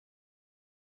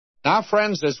Now,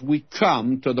 friends, as we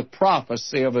come to the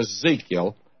prophecy of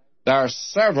Ezekiel, there are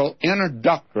several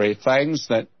introductory things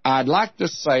that I'd like to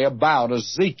say about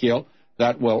Ezekiel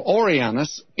that will orient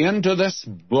us into this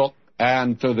book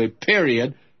and to the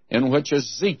period in which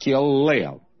Ezekiel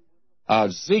lived.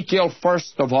 Ezekiel,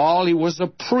 first of all, he was a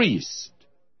priest,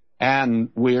 and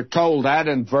we are told that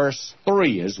in verse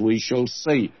 3, as we shall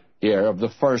see here of the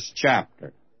first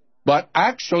chapter. But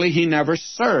actually, he never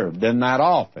served in that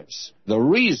office. The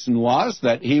reason was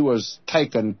that he was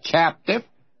taken captive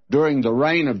during the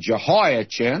reign of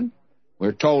Jehoiachin.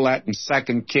 We're told that in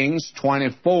 2 Kings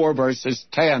 24, verses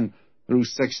 10 through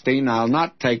 16. I'll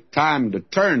not take time to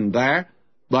turn there,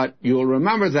 but you'll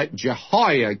remember that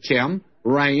Jehoiakim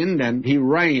reigned, and he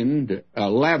reigned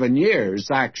 11 years,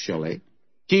 actually.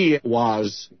 He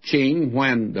was king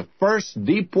when the first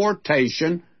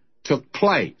deportation took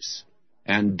place,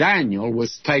 and Daniel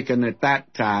was taken at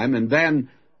that time, and then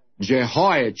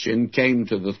Jehoiachin came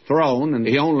to the throne, and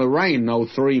he only reigned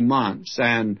 3 months,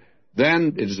 and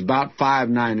then it is about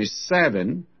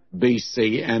 597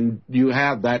 B.C., and you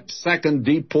have that second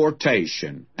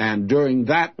deportation, and during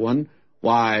that one,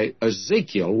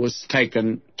 Ezekiel was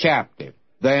taken captive.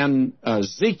 Then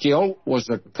Ezekiel was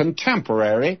a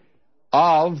contemporary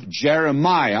of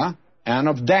Jeremiah and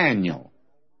of Daniel.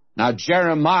 Now,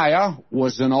 Jeremiah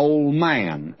was an old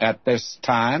man at this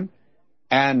time,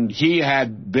 and he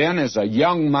had been as a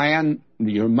young man,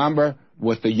 you remember,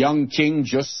 with the young king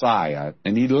Josiah,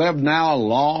 and he lived now a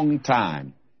long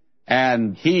time,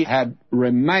 and he had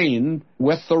remained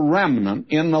with the remnant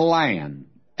in the land,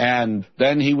 and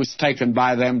then he was taken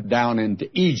by them down into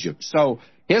Egypt. So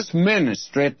his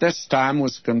ministry at this time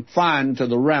was confined to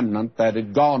the remnant that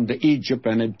had gone to Egypt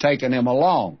and had taken him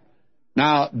along.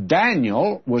 Now,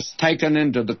 Daniel was taken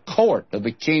into the court of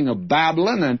the king of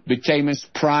Babylon and became his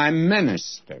prime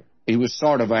minister. He was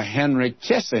sort of a Henry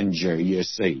Kissinger, you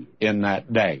see, in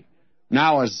that day.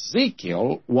 Now,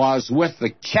 Ezekiel was with the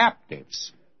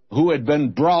captives who had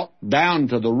been brought down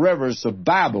to the rivers of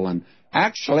Babylon.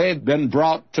 Actually, had been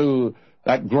brought to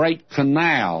that great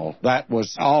canal that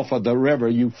was off of the river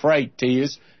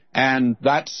Euphrates, and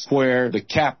that's where the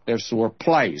captives were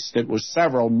placed. It was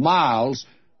several miles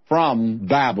from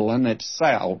Babylon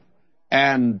itself,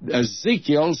 and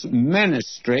Ezekiel's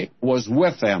ministry was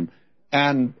with them.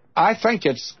 And I think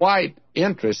it's quite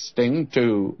interesting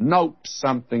to note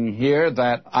something here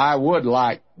that I would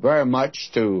like very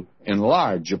much to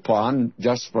enlarge upon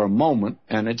just for a moment,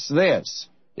 and it's this.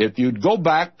 If you'd go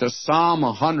back to Psalm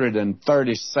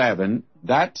 137,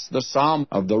 that's the psalm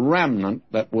of the remnant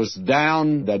that was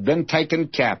down, that had been taken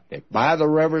captive by the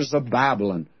rivers of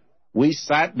Babylon. We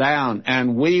sat down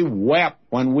and we wept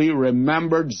when we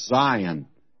remembered Zion.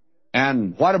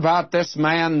 And what about this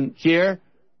man here?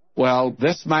 Well,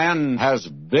 this man has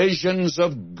visions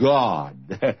of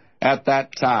God at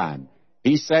that time.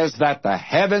 He says that the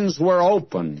heavens were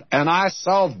opened, and I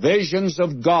saw visions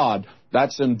of God.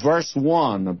 That's in verse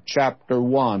 1 of chapter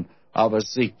 1 of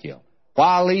Ezekiel.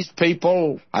 While these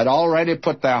people had already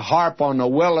put their harp on the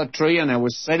willow tree and they were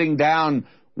sitting down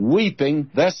weeping,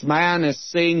 this man is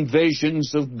seeing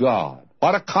visions of God.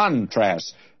 What a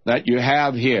contrast that you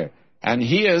have here. And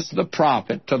he is the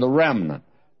prophet to the remnant.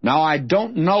 Now, I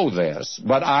don't know this,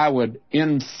 but I would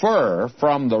infer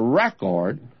from the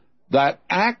record that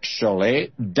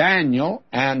actually Daniel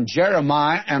and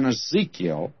Jeremiah and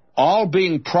Ezekiel, all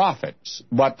being prophets,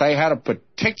 but they had a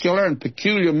particular and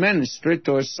peculiar ministry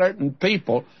to a certain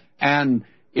people, and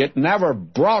it never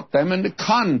brought them into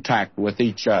contact with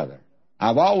each other.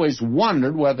 I've always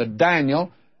wondered whether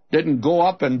Daniel didn't go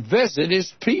up and visit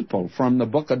his people. From the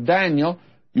book of Daniel,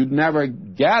 you'd never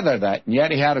gather that, and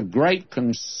yet he had a great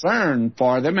concern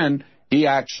for them, and he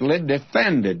actually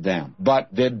defended them.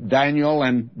 But did Daniel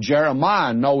and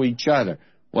Jeremiah know each other?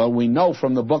 Well, we know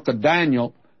from the book of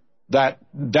Daniel that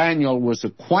Daniel was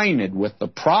acquainted with the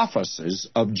prophecies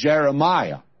of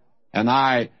Jeremiah. And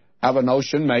I have a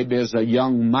notion, maybe as a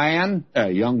young man,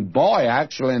 a young boy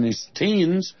actually in his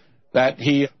teens, that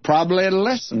he probably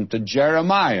listened to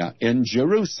Jeremiah in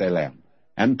Jerusalem,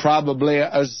 and probably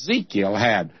Ezekiel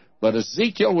had. But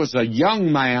Ezekiel was a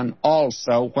young man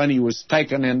also when he was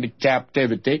taken into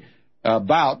captivity,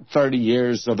 about 30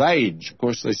 years of age. Of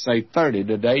course, they say 30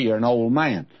 today, you're an old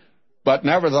man. But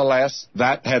nevertheless,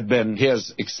 that had been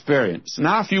his experience.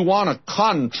 Now, if you want to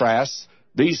contrast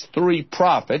these three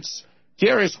prophets,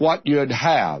 here is what you'd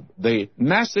have. The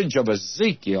message of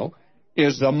Ezekiel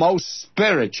is the most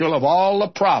spiritual of all the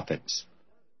prophets,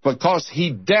 because he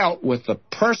dealt with the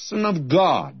person of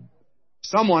God.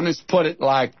 Someone has put it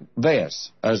like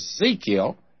this: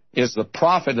 Ezekiel is the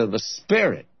prophet of the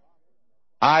Spirit,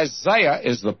 Isaiah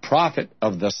is the prophet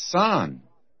of the Son,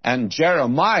 and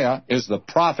Jeremiah is the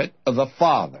prophet of the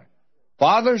Father.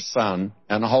 Father, Son,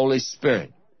 and Holy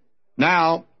Spirit.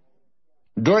 Now,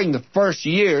 during the first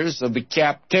years of the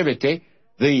captivity,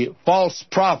 the false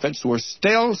prophets were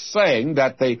still saying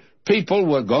that the people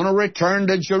were going to return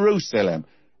to Jerusalem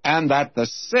and that the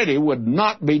city would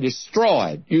not be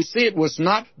destroyed. You see, it was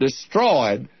not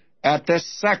destroyed at this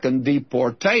second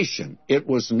deportation. It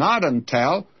was not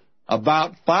until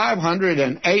about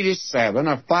 587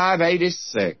 or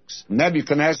 586.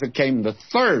 Nebuchadnezzar came the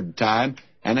third time,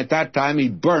 and at that time he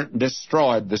burnt and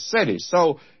destroyed the city.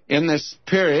 So in this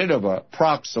period of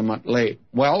approximately,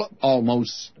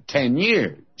 almost 10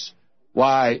 years,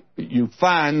 why, you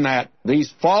find that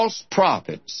these false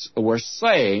prophets were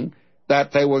saying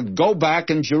that they would go back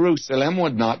and Jerusalem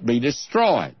would not be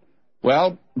destroyed.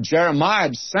 Well, Jeremiah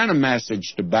had sent a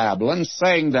message to Babylon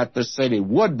saying that the city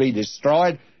would be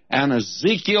destroyed, and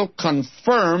Ezekiel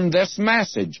confirmed this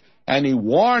message, and he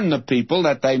warned the people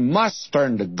that they must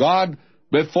turn to God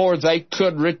before they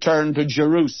could return to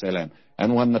Jerusalem.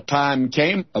 And when the time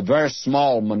came, a very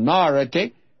small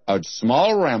minority, a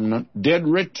small remnant, did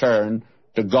return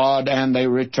to God, and they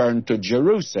returned to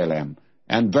Jerusalem,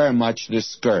 and very much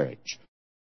discouraged.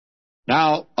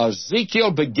 Now,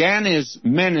 Ezekiel began his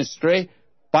ministry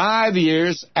 5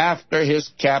 years after his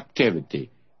captivity,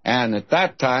 and at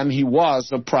that time he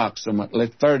was approximately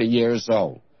 30 years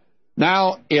old.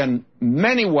 Now, in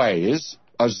many ways,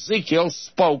 Ezekiel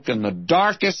spoke in the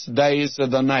darkest days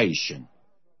of the nation.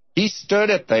 He stood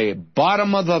at the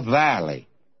bottom of the valley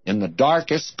in the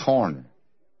darkest corner.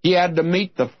 He had to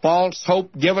meet the false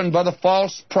hope given by the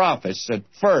false prophets at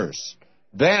first.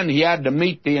 Then he had to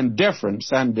meet the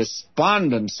indifference and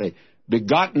despondency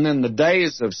begotten in the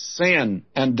days of sin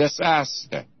and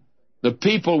disaster. The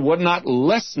people would not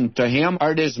listen to him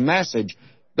or his message.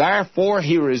 Therefore,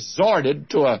 he resorted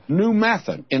to a new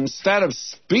method. Instead of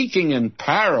speaking in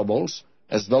parables,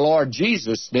 as the Lord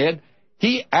Jesus did,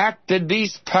 he acted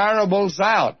these parables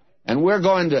out. And we're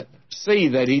going to see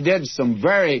that he did some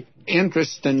very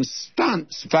interesting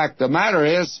stunts. In fact, the matter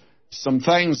is, some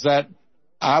things that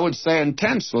I would say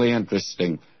intensely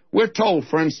interesting. We're told,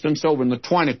 for instance, over in the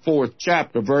 24th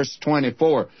chapter, verse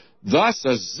 24, "Thus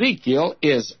Ezekiel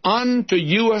is unto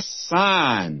you a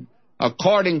sign.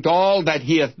 According to all that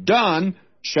he hath done,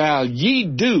 shall ye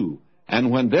do. And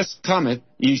when this cometh,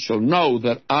 ye shall know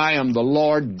that I am the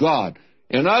Lord God."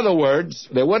 In other words,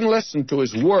 they wouldn't listen to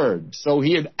his words, so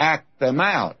he'd act them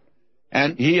out.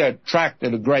 And he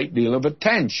attracted a great deal of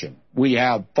attention. We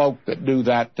have folk that do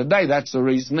that today. That's the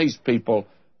reason these people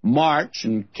march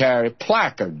and carry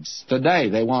placards today.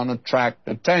 They want to attract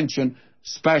attention,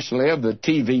 especially of the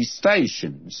TV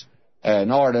stations,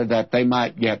 in order that they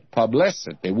might get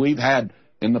publicity. We've had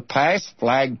in the past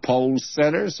flagpole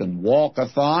sitters and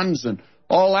walkathons and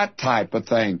all that type of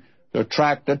thing to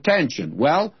attract attention.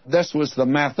 Well, this was the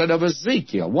method of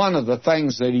Ezekiel. One of the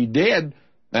things that he did,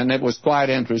 and it was quite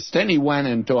interesting, he went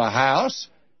into a house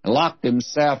and locked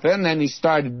himself in, then he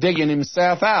started digging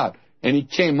himself out, and he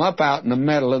came up out in the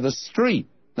middle of the street.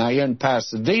 Now, here in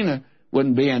Pasadena,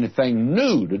 wouldn't be anything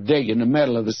new to dig in the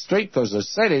middle of the street, because the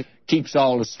city keeps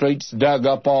all the streets dug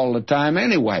up all the time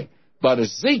anyway. But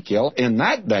Ezekiel, in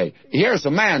that day, here's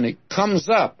a man that comes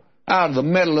up out of the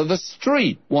middle of the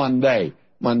street one day,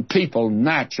 when people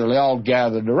naturally all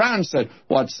gathered around and said,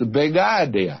 "What's the big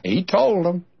idea?" He told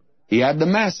them. He had the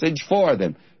message for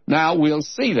them. Now, we'll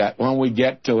see that when we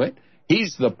get to it.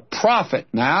 He's the prophet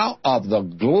now of the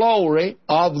glory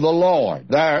of the Lord.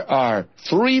 There are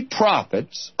 3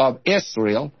 prophets of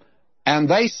Israel, and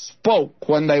they spoke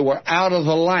when they were out of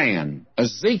the land.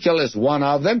 Ezekiel is one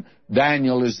of them,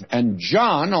 Daniel is, and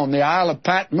John on the Isle of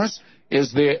Patmos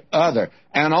is the other.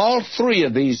 And all 3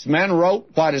 of these men wrote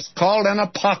what is called an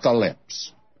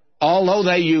apocalypse. Although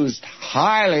they used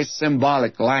highly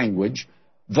symbolic language,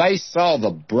 they saw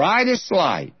the brightest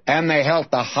light, and they held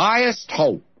the highest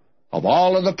hope of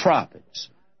all of the prophets.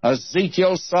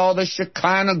 Ezekiel saw the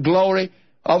Shekinah glory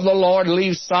of the Lord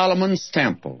leave Solomon's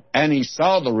temple, and he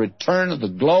saw the return of the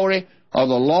glory of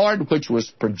the Lord, which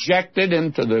was projected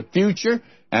into the future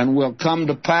and will come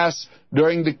to pass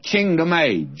during the kingdom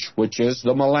age, which is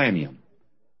the millennium.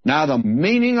 Now, the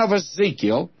meaning of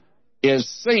Ezekiel is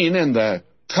seen in the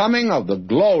coming of the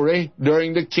glory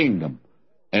during the kingdom.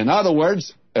 In other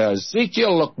words,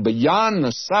 Ezekiel looked beyond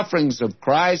the sufferings of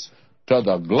Christ to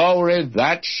the glory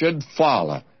that should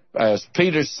follow. As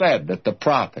Peter said, that the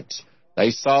prophets,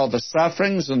 they saw the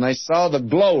sufferings and they saw the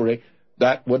glory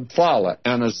that would follow.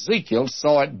 And Ezekiel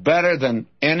saw it better than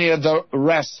any of the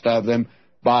rest of them,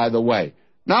 by the way.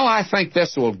 Now, I think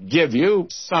this will give you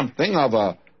something of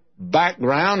a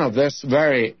background of this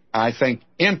very, I think,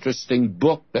 interesting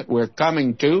book that we're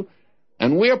coming to,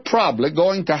 and we're probably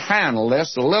going to handle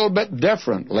this a little bit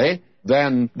differently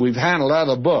than we've handled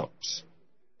other books.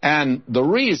 And the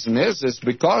reason is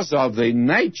because of the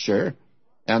nature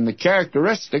and the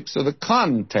characteristics of the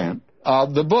content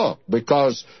of the book,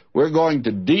 because we're going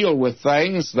to deal with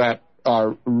things that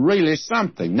are really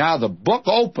something. Now, the book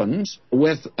opens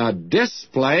with a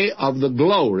display of the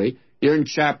glory here in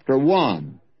chapter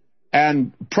 1.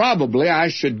 And probably I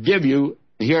should give you,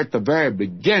 here at the very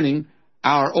beginning,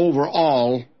 our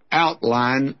overall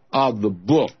outline of the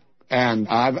book. And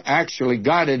I've actually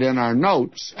got it in our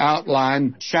notes,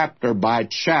 outlined chapter by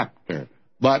chapter.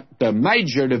 But the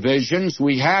major divisions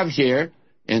we have here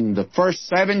in the first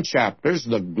 7 chapters,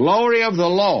 the glory of the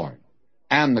Lord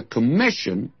and the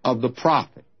commission of the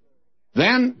prophet.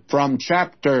 Then from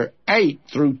chapter 8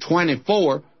 through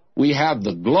 24, we have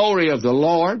the glory of the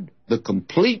Lord, the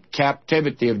complete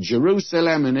captivity of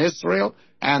Jerusalem and Israel,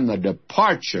 and the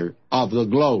departure of the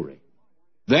glory.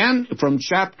 Then, from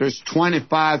chapters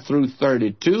 25 through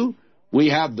 32, we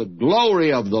have the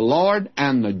glory of the Lord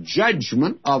and the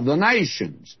judgment of the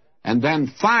nations. And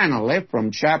then finally,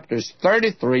 from chapters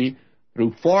 33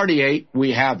 through 48,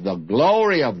 we have the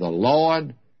glory of the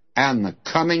Lord and the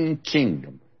coming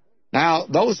kingdom. Now,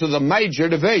 those are the major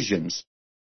divisions.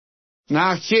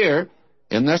 Now, here,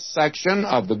 in this section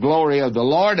of the glory of the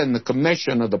Lord and the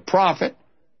commission of the prophet,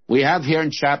 we have here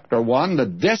in chapter 1 the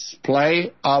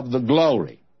display of the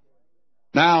glory.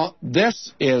 Now,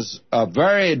 this is a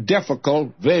very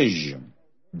difficult vision.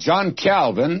 John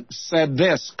Calvin said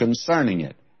this concerning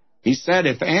it. He said,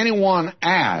 if anyone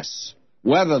asks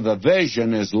whether the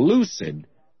vision is lucid,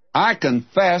 I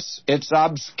confess its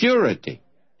obscurity,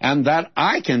 and that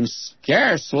I can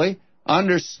scarcely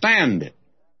understand it.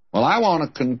 Well, I want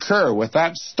to concur with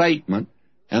that statement,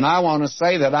 and I want to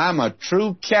say that I'm a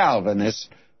true Calvinist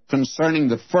concerning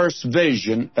the first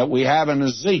vision that we have in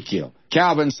Ezekiel.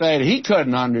 Calvin said he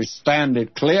couldn't understand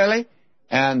it clearly,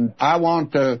 and I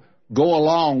want to go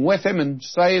along with him and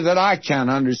say that I can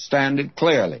understand it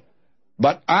clearly.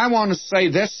 But I want to say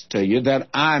this to you, that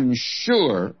I'm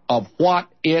sure of what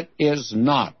it is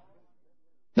not.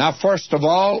 Now, first of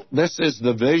all, this is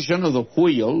the vision of the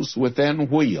wheels within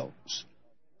wheels.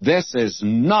 This is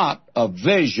not a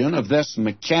vision of this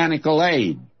mechanical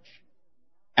age.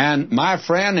 And, my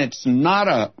friend, it's not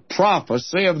a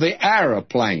prophecy of the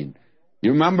aeroplane.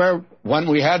 You remember when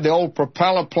we had the old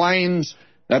propeller planes,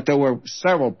 that there were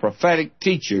several prophetic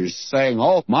teachers saying,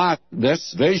 oh,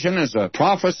 this vision is a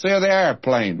prophecy of the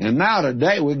airplane. And now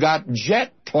today we've got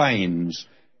jet planes.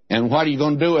 And what are you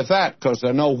going to do with that? Because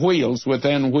there are no wheels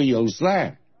within wheels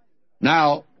there.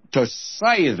 Now, to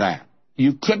say that,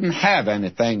 you couldn't have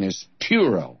anything as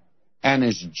puerile and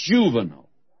as juvenile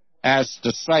as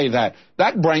to say that.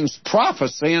 That brings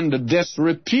prophecy into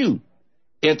disrepute.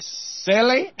 It's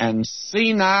silly and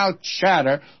senile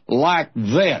chatter like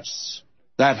this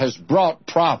that has brought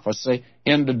prophecy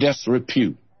into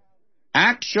disrepute.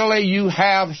 Actually, you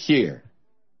have here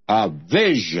a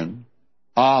vision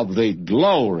of the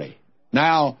glory.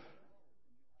 Now,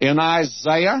 in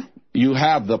Isaiah, you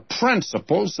have the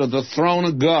principles of the throne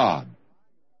of God.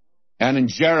 And in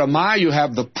Jeremiah, you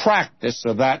have the practice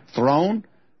of that throne.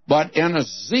 But in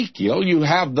Ezekiel, you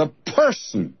have the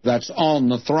person that's on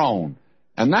the throne.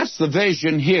 And that's the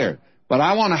vision here. But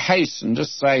I want to hasten to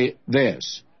say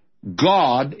this.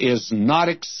 God is not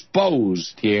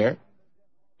exposed here.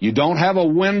 You don't have a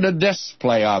window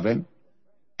display of him.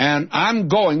 And I'm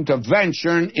going to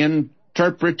venture an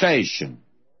interpretation.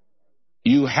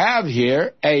 You have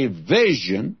here a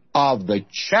vision of the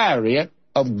chariot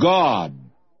of God.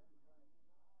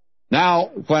 Now,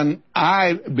 when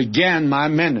I began my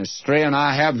ministry, and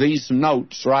I have these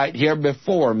notes right here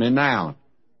before me now,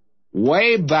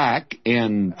 way back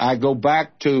I go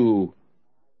back to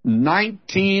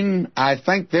I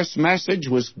think this message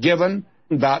was given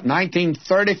about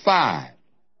 1935.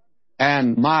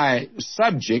 And my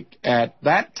subject at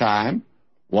that time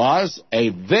was a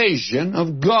vision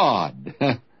of God.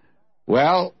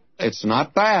 Well, it's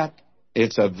not that.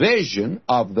 It's a vision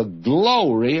of the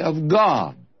glory of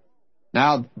God.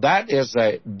 Now, that is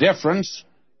a difference,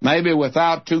 maybe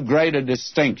without too great a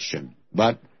distinction,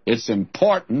 but it's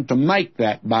important to make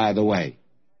that, by the way.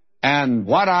 And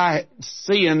what I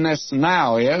see in this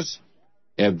now is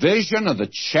a vision of the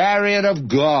chariot of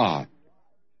God.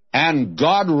 And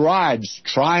God rides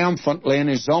triumphantly in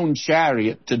his own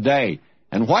chariot today.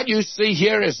 And what you see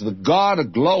here is the God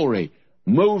of glory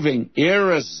moving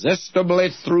irresistibly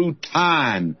through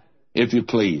time, if you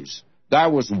please. There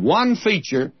was one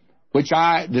feature which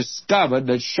I discovered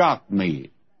that shocked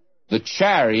me. the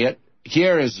chariot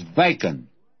here is vacant.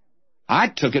 I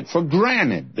took it for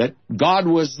granted that God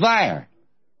was there.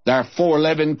 There are 4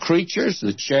 living creatures,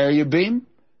 the cherubim,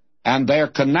 and they're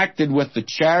connected with the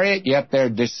chariot, yet they're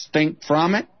distinct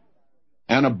from it.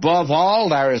 And above all,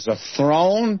 there is a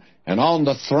throne, and on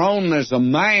the throne there's a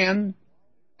man,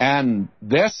 and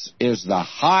this is the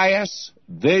highest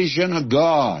vision of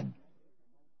God.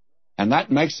 And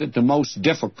that makes it the most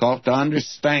difficult to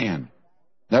understand.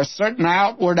 There are certain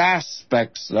outward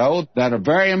aspects, though, that are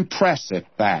very impressive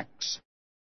facts.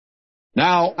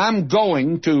 Now, I'm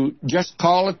going to just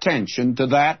call attention to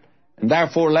that, and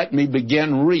therefore let me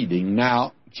begin reading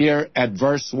now here at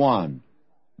verse 1.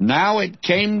 Now it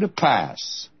came to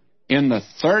pass in the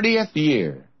 30th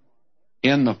year,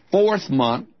 in the 4th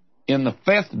month, in the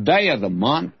 5th day of the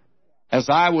month, as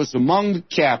I was among the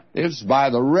captives by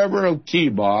the river of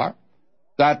Chebar,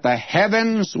 that the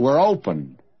heavens were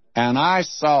opened, and I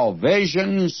saw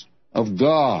visions of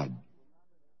God.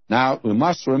 Now, we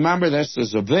must remember this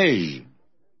is a vision,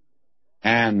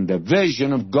 and a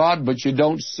vision of God, but you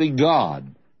don't see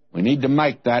God. We need to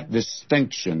make that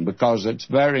distinction because it's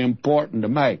very important to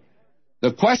make.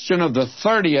 The question of the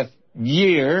 30th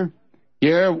year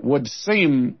here would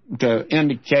seem to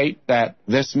indicate that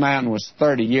this man was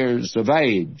 30 years of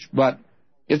age, but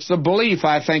it's the belief,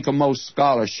 I think, of most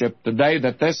scholarship today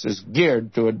that this is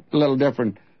geared to a little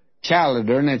different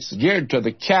calendar, and it's geared to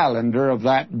the calendar of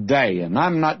that day. And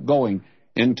I'm not going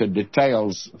into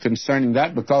details concerning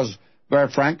that because, very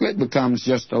frankly, it becomes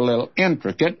just a little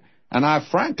intricate, and I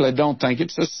frankly don't think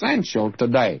it's essential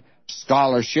today.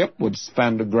 Scholarship would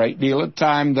spend a great deal of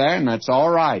time there, and that's all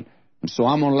right. And so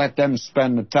I'm going to let them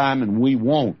spend the time, and we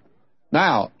won't.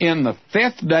 Now, in the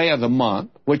 5th day of the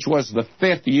month, which was the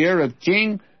 5th year of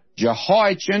King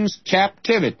Jehoiachin's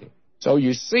captivity. So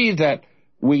you see that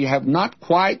we have not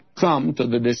quite come to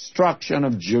the destruction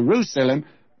of Jerusalem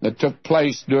that took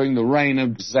place during the reign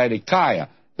of Zedekiah.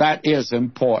 That is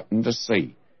important to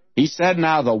see. He said,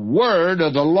 now the word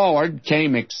of the Lord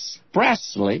came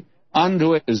expressly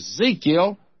unto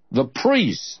Ezekiel the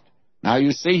priest. Now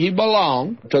you see, he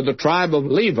belonged to the tribe of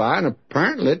Levi and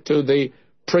apparently to the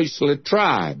priestly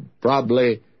tribe,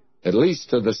 probably at least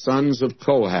to the sons of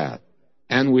Kohath.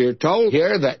 And we are told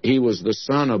here that he was the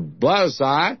son of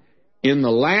Buzzi in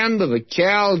the land of the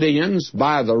Chaldeans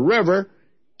by the river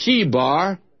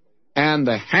Chebar, and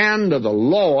the hand of the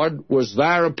Lord was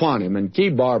there upon him. And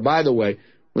Chebar, by the way,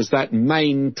 was that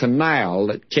main canal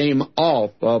that came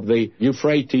off of the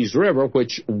Euphrates River,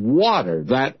 which watered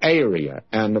that area.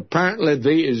 And apparently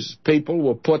these people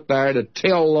were put there to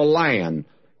till the land,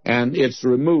 and it's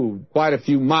removed quite a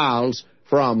few miles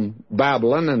from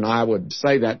Babylon, and I would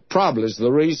say that probably is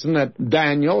the reason that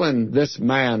Daniel and this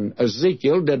man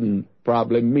Ezekiel didn't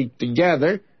probably meet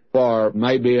together for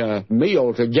maybe a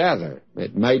meal together.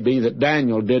 It may be that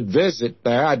Daniel did visit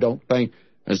there. I don't think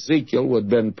Ezekiel would have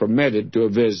been permitted to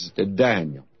have visited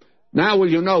Daniel. Now, will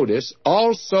you notice,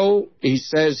 also, he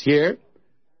says here,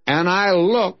 and I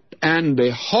looked, and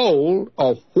behold,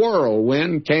 a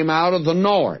whirlwind came out of the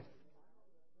north.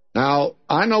 Now,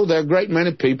 I know there are a great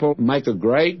many people who make a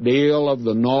great deal of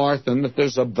the north and that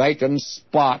there's a vacant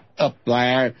spot up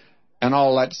there and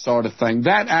all that sort of thing.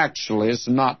 That actually is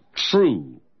not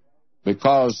true,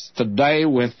 because today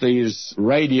with these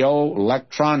radio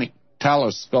electronic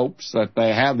telescopes that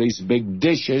they have, these big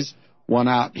dishes, one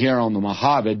out here on the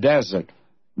Mojave Desert,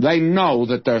 they know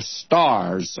that there's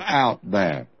stars out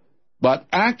there. But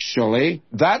actually,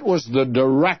 that was the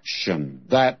direction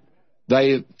that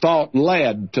they thought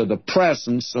led to the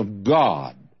presence of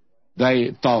God.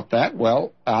 They thought that,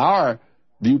 well, our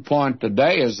viewpoint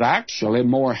today is actually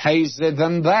more hazy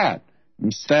than that.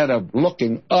 Instead of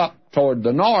looking up toward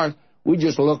the north, we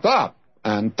just look up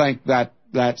and think that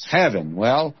that's heaven.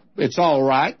 Well, it's all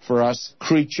right for us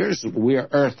creatures, we're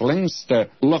earthlings, to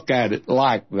look at it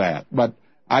like that. But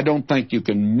I don't think you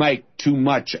can make too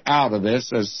much out of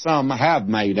this, as some have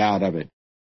made out of it.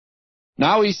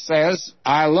 Now he says,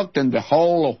 I looked, and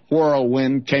behold, a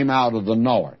whirlwind came out of the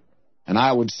north. And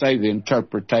I would say the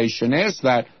interpretation is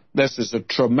that this is a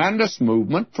tremendous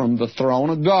movement from the throne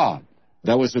of God.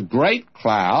 There was a great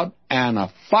cloud and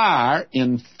a fire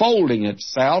enfolding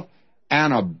itself,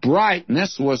 and a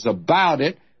brightness was about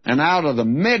it, and out of the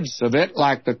midst of it,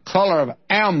 like the color of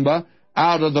amber,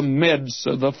 out of the midst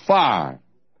of the fire.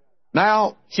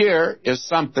 Now, here is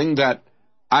something that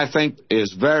I think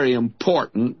is very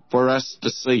important for us to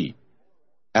see.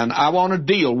 And I want to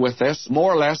deal with this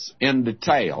more or less in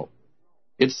detail.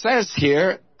 It says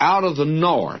here, out of the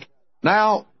north.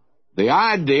 Now, the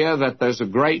idea that there's a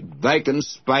great vacant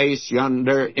space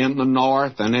yonder in the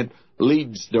north and it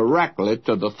leads directly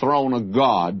to the throne of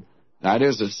God, That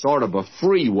is, it's sort of a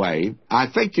freeway. I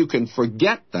think you can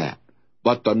forget that.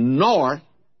 But the north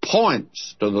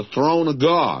points to the throne of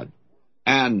God.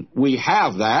 And we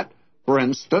have that, for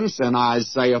instance, in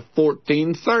Isaiah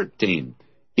 14:13.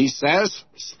 He says,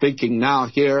 speaking now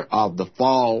here of the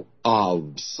fall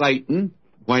of Satan,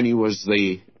 when he was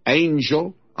the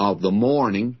angel of the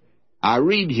morning, I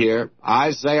read here,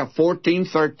 Isaiah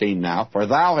 14:13 now, "For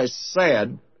thou hast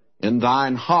said in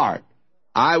thine heart,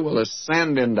 I will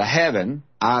ascend into heaven,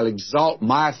 I'll exalt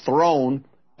my throne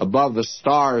above the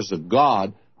stars of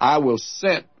God, I will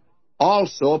sit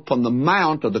also upon the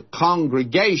mount of the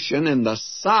congregation in the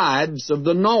sides of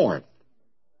the north."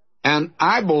 And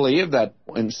I believe that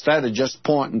instead of just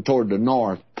pointing toward the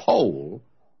North Pole,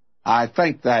 I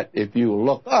think that if you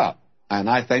look up, and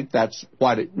I think that's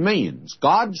what it means,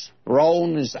 God's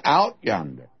throne is out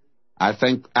yonder. I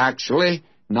think actually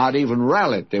not even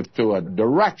relative to a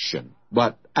direction.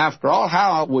 But after all,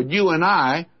 how would you and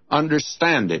I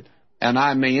understand it? And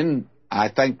I mean, I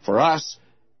think for us,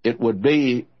 it would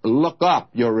be, look up,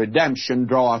 your redemption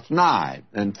draweth nigh.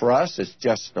 And for us, it's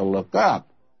just to look up.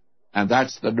 And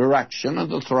that's the direction of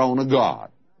the throne of God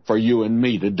for you and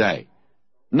me today.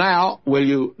 Now, will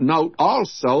you note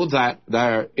also that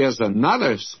there is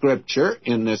another scripture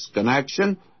in this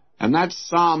connection, and that's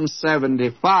Psalm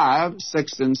 75,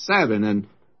 6 and 7. And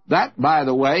that, by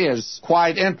the way, is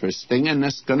quite interesting in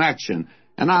this connection.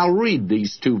 And I'll read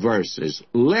these two verses.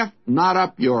 "Lift not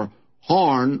up your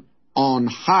horn on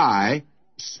high,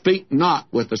 speak not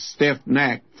with a stiff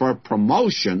neck, for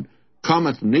promotion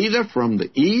cometh neither from the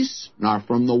east, nor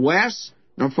from the west,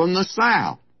 nor from the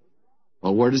south."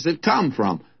 Well, where does it come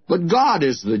from? But God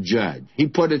is the judge. He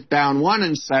putteth down one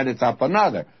and setteth up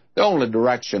another. The only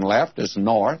direction left is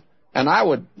north. And I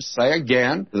would say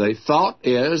again, the thought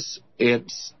is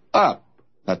it's up.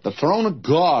 That the throne of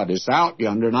God is out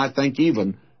yonder, and I think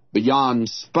even beyond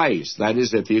space. That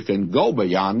is, if you can go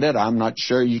beyond it, I'm not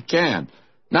sure you can.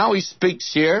 Now he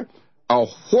speaks here, a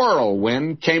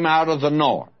whirlwind came out of the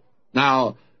north.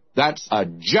 Now, that's a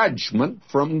judgment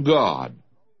from God.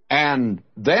 And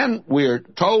then we're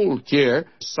told here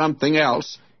something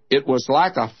else. It was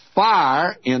like a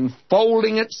fire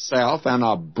enfolding itself, and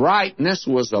a brightness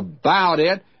was about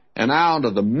it, and out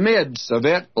of the midst of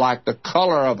it, like the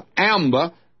color of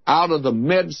amber, out of the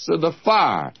midst of the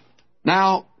fire.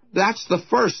 Now, that's the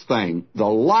first thing, the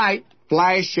light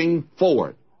flashing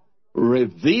forth,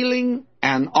 revealing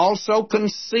and also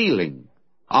concealing,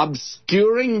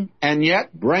 obscuring and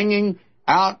yet bringing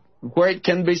out where it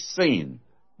can be seen.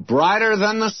 Brighter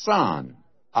than the sun.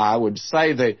 I would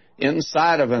say the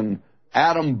inside of an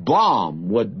atom bomb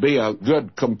would be a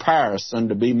good comparison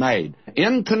to be made.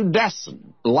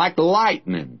 Incandescent, like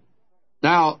lightning.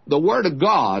 Now, the Word of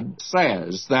God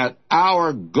says that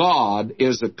our God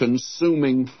is a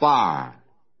consuming fire,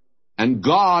 and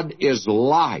God is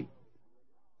light.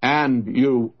 And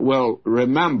you will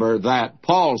remember that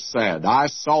Paul said, "I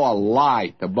saw a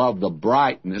light above the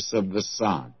brightness of the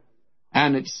sun."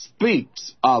 And it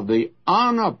speaks of the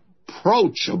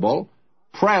unapproachable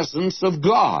presence of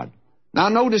God. Now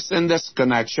notice in this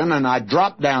connection, and I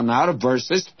drop down now to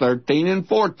verses 13 and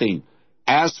 14.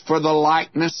 "As for the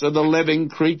likeness of the living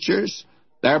creatures,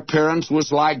 their appearance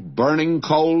was like burning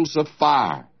coals of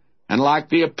fire, and like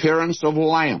the appearance of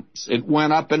lamps. It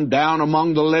went up and down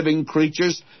among the living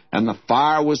creatures, and the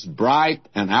fire was bright,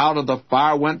 and out of the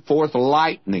fire went forth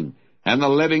lightning, and the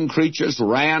living creatures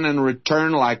ran and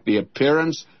returned like the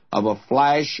appearance of a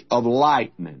flash of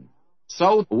lightning."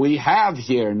 So we have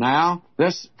here now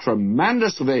this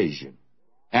tremendous vision,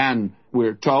 and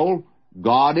we're told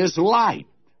God is light.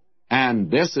 And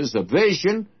this is a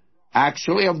vision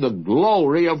actually of the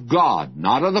glory of God,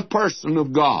 not of the person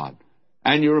of God.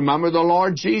 And you remember the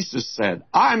Lord Jesus said,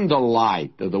 "I'm the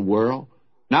light of the world."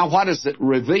 Now what does it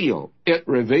reveal? It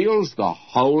reveals the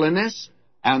holiness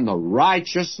and the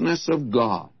righteousness of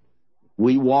God.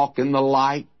 We walk in the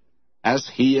light as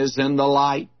He is in the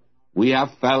light. We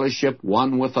have fellowship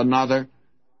one with another,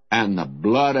 and the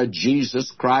blood of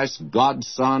Jesus Christ, God's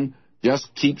Son,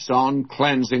 just keeps on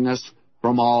cleansing us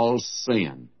from all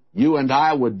sin. You and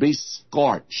I would be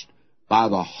scorched by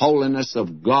the holiness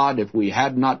of God if we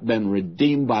had not been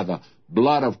redeemed by the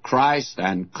blood of Christ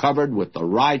and covered with the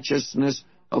righteousness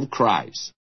of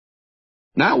Christ.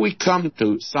 Now we come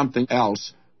to something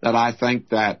else that I think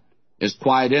that is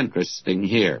quite interesting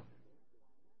here.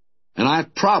 And I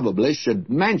probably should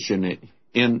mention it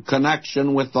in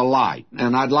connection with the light.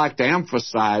 And I'd like to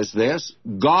emphasize this.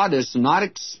 God is not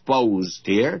exposed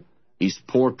here. He's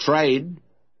portrayed.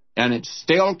 And it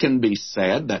still can be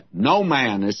said that no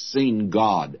man has seen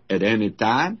God at any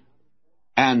time.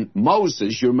 And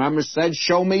Moses, you remember, said,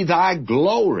 "Show me thy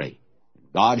glory."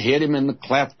 God hid him in the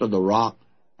cleft of the rock,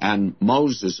 and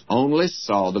Moses only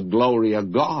saw the glory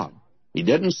of God. He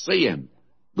didn't see him.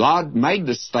 God made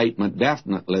the statement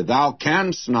definitely, "Thou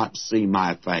canst not see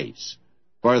my face,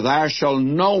 for there shall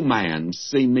no man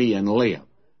see me and live."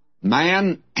 Man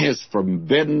is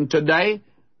forbidden today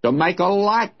to make a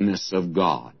likeness of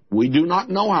God. We do not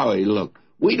know how he looked.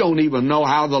 We don't even know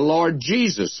how the Lord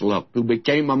Jesus looked, who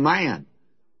became a man.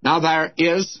 Now there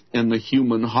is in the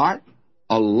human heart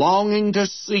a longing to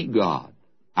see God.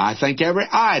 I think every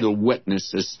idol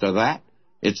witnesses to that.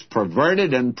 It's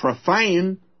perverted and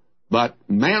profane, but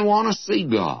men want to see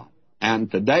God.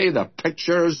 And today the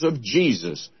pictures of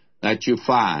Jesus that you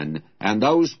find, and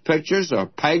those pictures are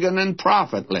pagan and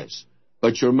profitless.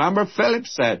 But you remember Philip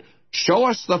said, "Show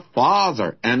us the Father,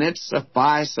 and it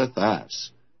sufficeth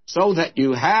us." So that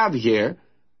you have here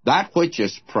that which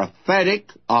is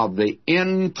prophetic of the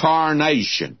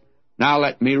incarnation. Now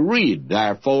let me read,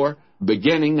 therefore,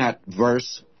 beginning at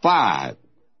verse 5.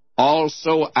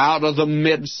 "Also out of the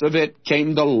midst of it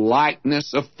came the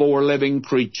likeness of 4 living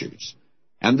creatures.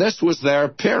 And this was their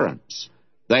appearance.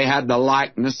 They had the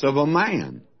likeness of a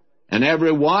man. And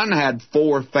every one had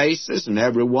 4 faces, and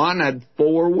every one had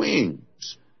 4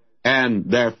 wings. And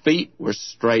their feet were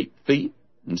straight feet,"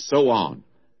 and so on.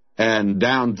 And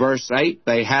down verse 8,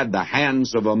 "They had the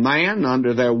hands of a man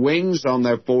under their wings on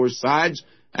their 4 sides,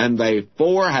 and they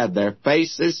 4 had their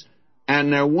faces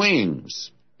and their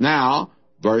wings." Now,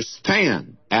 verse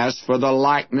 10, "As for the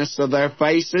likeness of their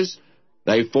faces,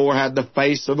 they 4 had the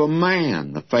face of a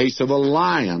man, the face of a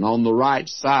lion on the right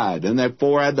side, and they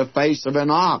 4 had the face of an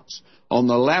ox on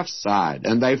the left side,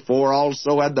 and they 4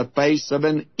 also had the face of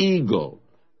an eagle."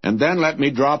 And then let me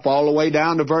drop all the way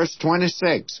down to verse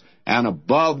 26. "And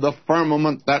above the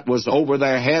firmament that was over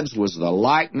their heads was the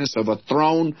likeness of a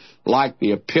throne, like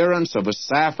the appearance of a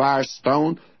sapphire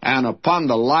stone, and upon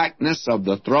the likeness of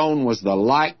the throne was the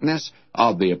likeness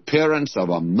of the appearance of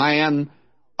a man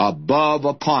above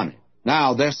upon it."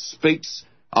 Now this speaks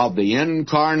of the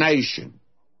incarnation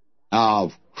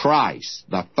of Christ,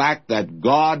 the fact that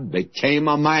God became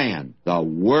a man. The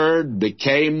Word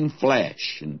became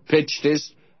flesh and pitched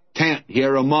his tent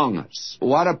here among us.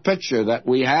 What a picture that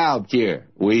we have here.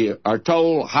 We are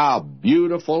told how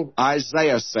beautiful,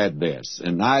 Isaiah said this,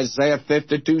 in Isaiah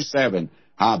 52:7,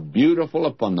 "How beautiful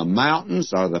upon the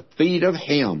mountains are the feet of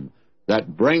him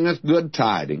that bringeth good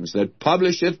tidings, that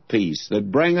publisheth peace, that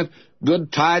bringeth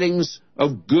good tidings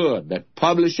of good, that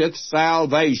publisheth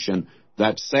salvation,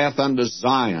 that saith unto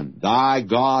Zion, Thy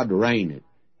God reigneth."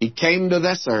 He came to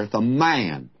this earth, a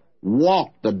man,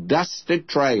 walked the dusty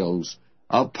trails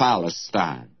of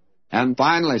Palestine. And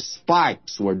finally,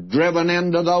 spikes were driven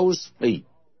into those feet.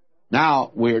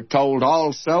 Now, we're told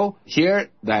also here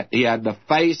that he had the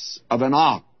face of an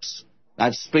ox.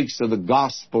 That speaks of the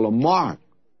Gospel of Mark.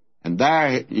 And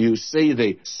there you see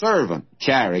the servant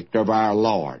character of our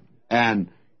Lord. And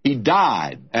he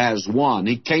died as one.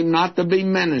 He came not to be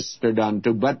ministered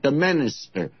unto, but to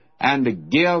minister and to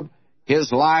give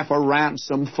his life a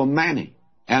ransom for many.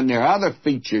 And there are other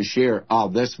features here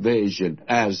of this vision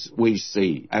as we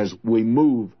see, as we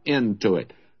move into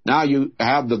it. Now you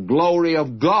have the glory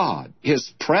of God.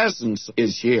 His presence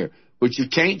is here, but you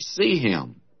can't see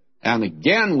him. And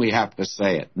again we have to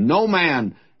say it. No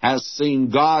man has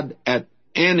seen God at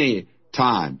any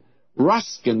time.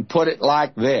 Ruskin put it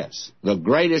like this: the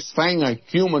greatest thing a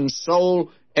human soul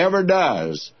ever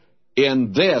does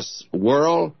in this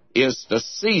world is to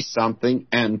see something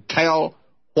and tell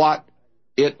what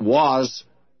it was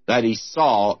that he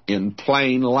saw in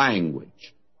plain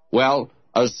language. Well,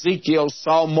 Ezekiel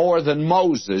saw more than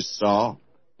Moses saw.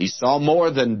 He saw more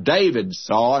than David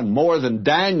saw, and more than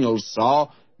Daniel saw,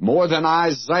 more than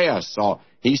Isaiah saw.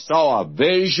 He saw a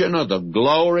vision of the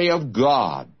glory of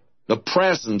God. The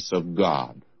presence of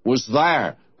God was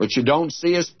there, but you don't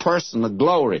see his person, the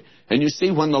glory. And you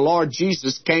see, when the Lord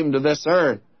Jesus came to this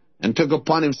earth and took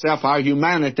upon himself our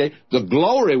humanity, the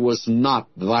glory was not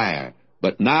there.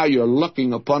 But now you're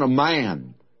looking upon a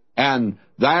man. And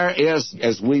there is,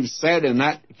 as we've said, in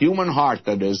that human heart,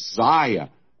 the desire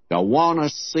to want to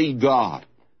see God.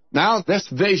 Now, this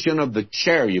vision of the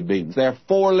cherubim, they're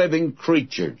 4 living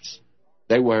creatures.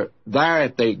 They were there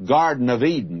at the Garden of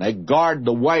Eden. They guard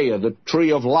the way of the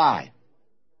tree of life.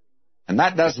 And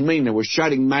that doesn't mean they were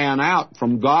shutting man out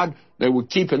from God. They were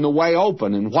keeping the way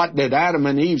open. And what did Adam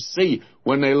and Eve see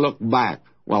when they looked back?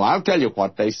 Well, I'll tell you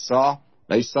what they saw.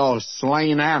 They saw a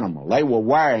slain animal. They were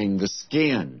wearing the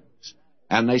skins.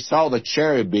 And they saw the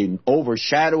cherubim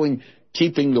overshadowing,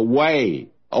 keeping the way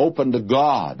open to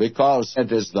God, because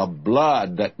it is the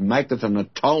blood that maketh an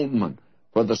atonement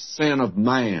for the sin of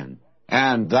man.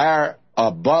 And there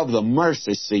above the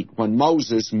mercy seat, when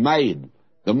Moses made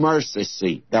the mercy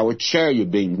seat, there were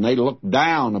cherubim, and they looked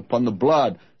down upon the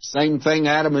blood. Same thing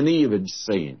Adam and Eve had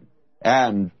seen.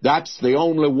 And that's the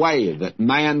only way that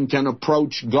man can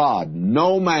approach God.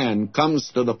 No man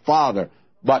comes to the Father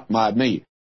but by me.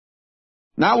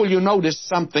 Now will you notice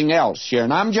something else here?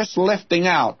 And I'm just lifting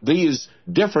out these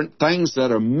different things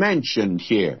that are mentioned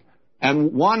here.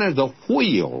 And one of the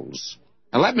wheels.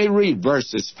 Now let me read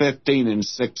verses 15 and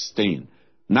 16.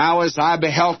 Now as I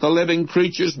beheld the living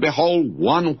creatures, behold,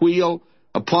 one wheel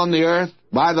upon the earth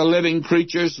by the living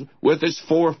creatures with its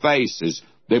four faces.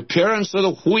 The appearance of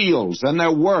the wheels and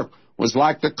their work was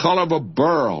like the color of a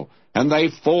beryl, and they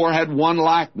four had one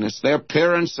likeness. Their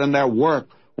appearance and their work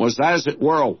was as it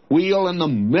were a wheel in the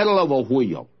middle of a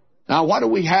wheel. Now, what do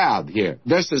we have here?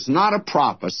 This is not a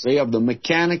prophecy of the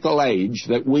mechanical age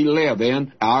that we live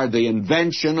in, or the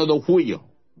invention of the wheel.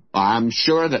 I'm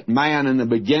sure that man in the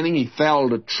beginning, he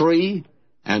felled a tree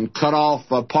and cut off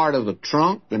a part of the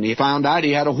trunk, and he found out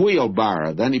he had a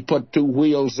wheelbarrow. Then he put 2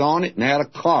 wheels on it and had a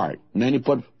cart. And then he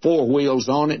put 4 wheels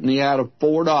on it and he had a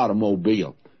Ford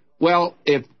automobile. Well,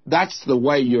 if that's the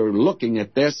way you're looking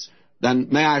at this, then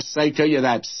may I say to you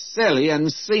that's silly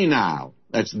and senile.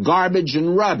 That's garbage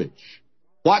and rubbish.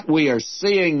 What we are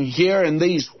seeing here in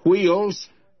these wheels,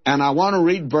 and I want to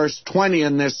read verse 20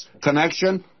 in this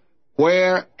connection,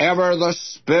 wherever the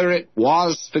Spirit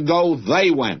was to go, they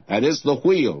went. That is, the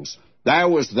wheels. There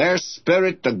was their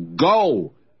spirit to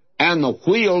go, and the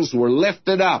wheels were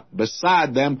lifted up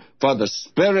beside them, for the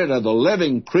spirit of the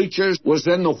living creatures was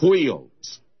in the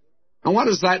wheels. And what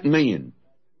does that mean?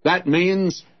 That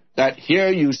means that here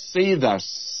you see the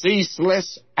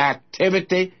ceaseless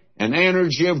activity and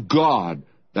energy of God,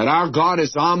 that our God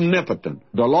is omnipotent.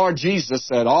 The Lord Jesus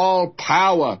said, all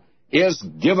power is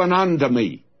given unto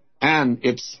me. And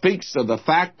it speaks of the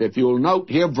fact, if you'll note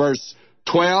here, verse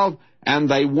 12, and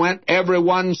they went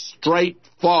everyone straight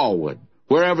forward.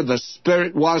 Wherever the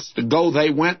Spirit was to go,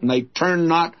 they went, and they turned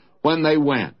not when they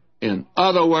went. In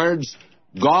other words,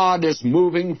 God is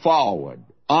moving forward,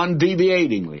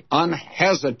 undeviatingly,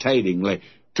 unhesitatingly,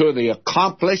 to the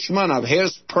accomplishment of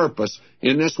His purpose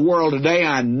in this world today,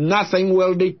 and nothing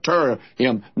will deter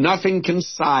Him. Nothing can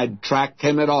sidetrack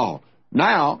Him at all.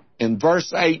 Now, in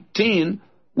verse 18,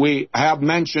 we have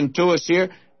mentioned to us here,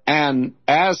 and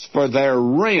as for their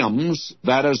rims,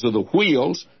 that is of the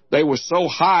wheels, they were so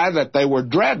high that they were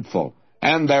dreadful,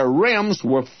 and their rims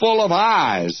were full of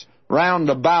eyes round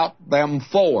about them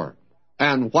four.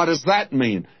 And what does that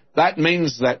mean? That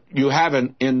means that you have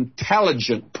an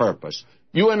intelligent purpose.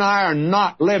 You and I are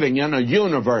not living in a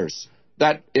universe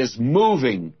that is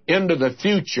moving into the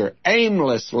future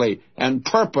aimlessly and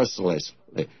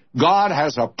purposelessly. God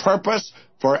has a purpose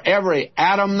for every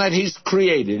atom that He's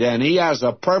created, and He has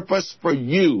a purpose for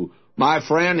you, my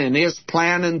friend, in His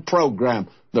plan and program.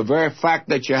 The very fact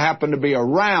that you happen to be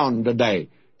around today,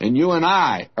 and you and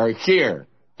I are here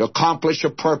to accomplish a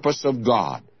purpose of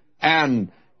God.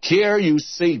 And here you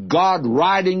see God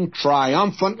riding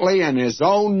triumphantly in His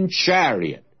own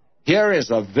chariot. Here is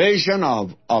a vision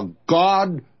of a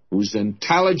God who's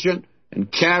intelligent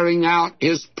and carrying out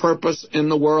His purpose in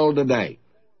the world today.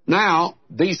 Now,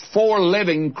 these 4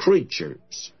 living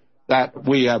creatures that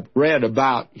we have read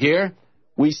about here,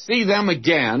 we see them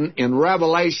again in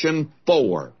Revelation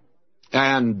 4.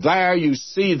 And there you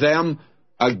see them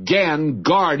again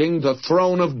guarding the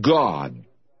throne of God.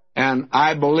 And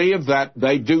I believe that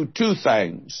they do 2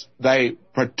 things. They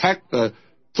protect the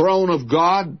throne of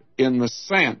God in the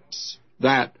sense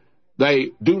that they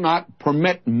do not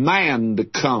permit man to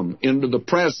come into the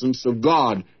presence of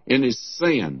God in his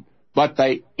sin, but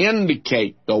they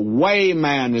indicate the way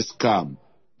man has come.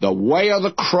 The way of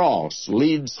the cross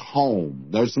leads home.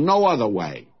 There's no other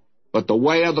way, but the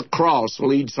way of the cross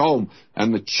leads home.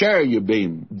 And the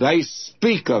cherubim, they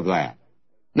speak of that.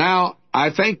 Now,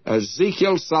 I think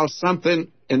Ezekiel saw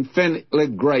something infinitely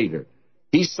greater.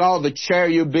 He saw the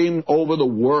cherubim over the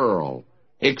world,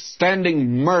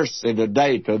 extending mercy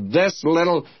today to this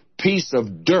little piece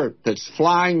of dirt that's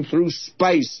flying through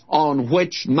space, on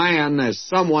which man, as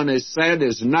someone has said,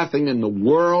 is nothing in the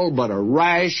world but a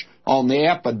rash on the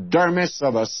epidermis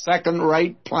of a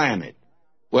second-rate planet.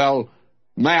 Well,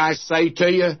 may I say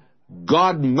to you,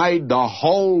 God made the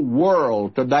whole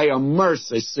world today a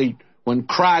mercy seat when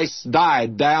Christ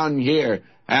died down here,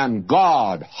 and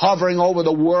God, hovering over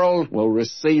the world, will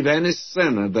receive any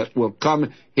sinner that will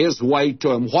come His way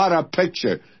to Him. What a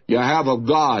picture you have of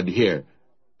God here.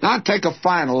 Now take a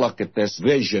final look at this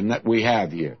vision that we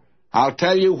have here. I'll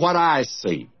tell you what I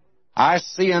see. I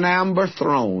see an amber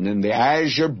throne in the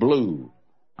azure blue.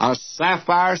 a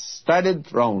sapphire-studded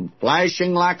throne,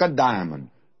 flashing like a diamond,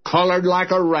 colored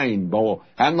like a rainbow,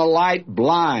 and the light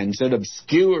blinds, it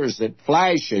obscures, it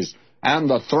flashes, and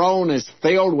the throne is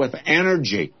filled with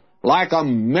energy, like a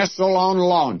missile on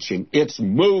launching. It's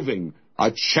moving,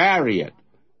 a chariot,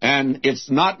 and it's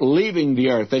not leaving the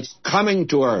earth, it's coming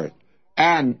to earth.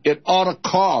 And it ought to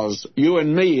cause you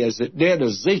and me, as it did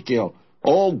Ezekiel,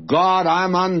 oh God,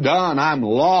 I'm undone, I'm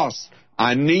lost,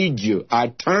 I need you, I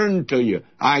turn to you,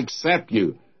 I accept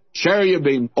you.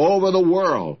 Cherubim over the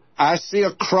world. I see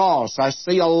a cross, I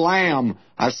see a lamb,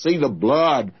 I see the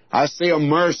blood, I see a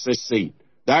mercy seat.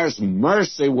 There's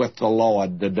mercy with the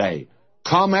Lord today.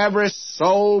 Come every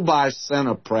soul by sin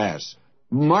oppressed.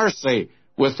 Mercy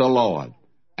with the Lord.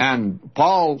 And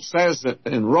Paul says that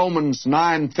in Romans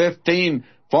 9:15,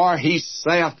 for he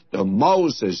saith to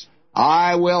Moses,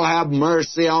 I will have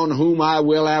mercy on whom I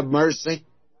will have mercy.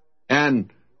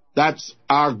 And that's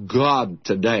our God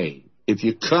today. If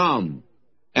you come,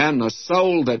 and the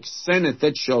soul that sinneth,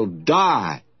 it shall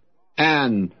die.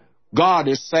 And God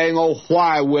is saying, oh,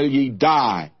 why will ye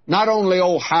die? Not only,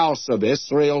 O house of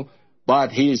Israel,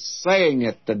 but he's saying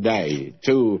it today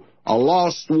to a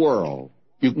lost world.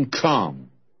 You can come.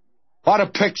 What a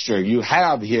picture you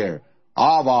have here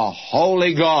of a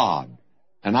holy God.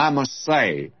 And I must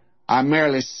say, I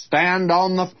merely stand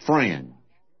on the fringe.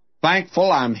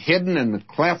 Thankful I'm hidden in the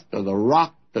cleft of the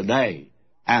rock today.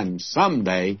 And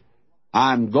someday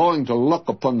I'm going to look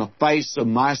upon the face of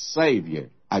my Savior.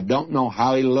 I don't know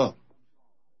how he looked,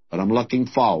 but I'm looking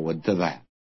forward to that.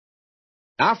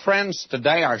 Now, friends,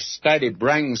 today our study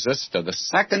brings us to the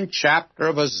 2nd chapter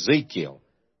of Ezekiel.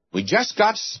 We just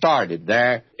got started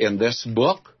there in this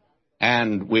book,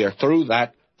 and we are through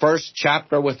that 1st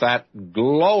chapter with that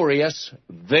glorious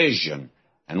vision.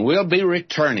 And we'll be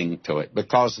returning to it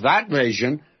because that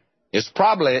vision is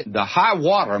probably the high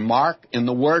water mark in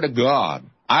the Word of God.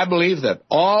 I believe that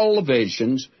all the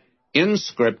visions in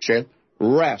Scripture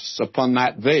rests upon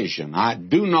that vision. I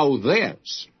do know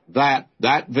this, that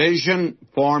vision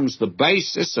forms the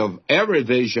basis of every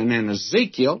vision in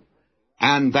Ezekiel,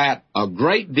 and that a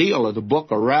great deal of the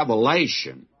book of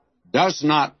Revelation does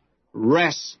not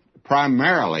rest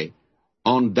primarily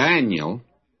on Daniel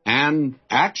and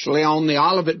actually on the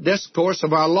Olivet Discourse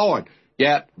of our Lord.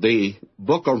 Yet the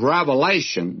book of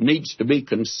Revelation needs to be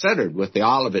considered with the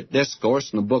Olivet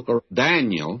Discourse and the book of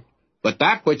Daniel. But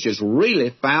that which is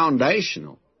really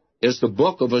foundational is the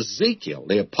book of Ezekiel,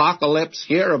 the apocalypse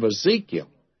here of Ezekiel.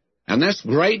 And this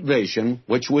great vision,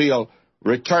 which we'll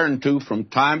return to from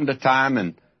time to time,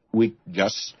 and we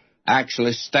just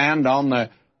actually stand on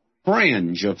the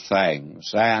fringe of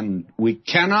things, and we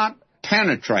cannot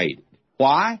penetrate it.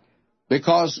 Why?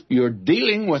 Because you're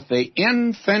dealing with the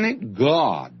infinite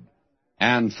God.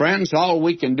 And friends, all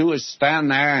we can do is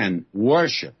stand there and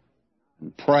worship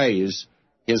and praise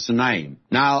his name.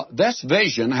 Now, this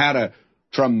vision had a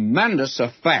tremendous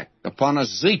effect upon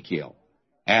Ezekiel.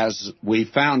 As we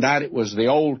found out, it was the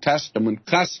Old Testament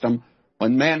custom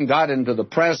when men got into the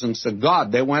presence of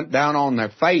God, they went down on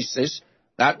their faces.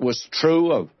 That was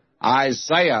true of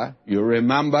Isaiah. You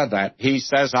remember that he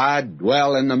says, I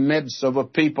dwell in the midst of a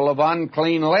people of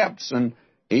unclean lips. And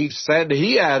he said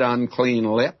he had unclean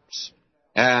lips.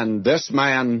 And this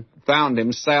man found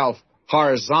himself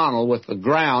horizontal with the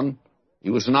ground. He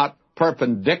was not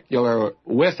perpendicular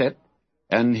with it.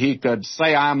 And he could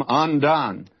say, I'm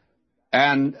undone.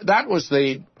 And that was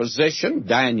the position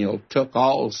Daniel took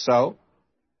also.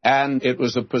 And it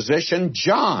was a position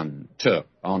John took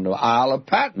on the Isle of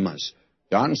Patmos.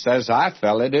 John says, I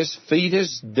fell at his feet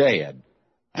as dead.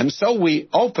 And so we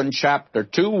open chapter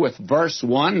 2 with verse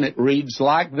 1. It reads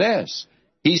like this.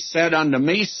 He said unto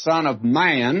me, Son of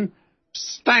man,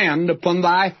 stand upon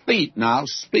thy feet, and I'll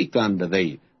speak unto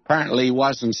thee. Apparently he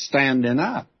wasn't standing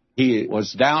up. He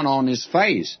was down on his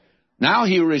face. Now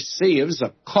he receives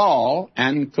a call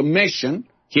and commission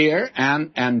here and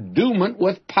endowment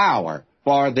with power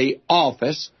for the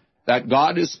office that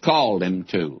God has called him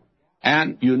to.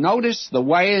 And you notice the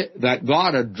way that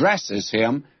God addresses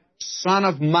him, Son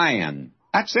of Man.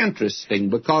 That's interesting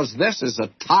because this is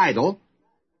a title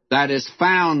that is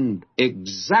found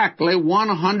exactly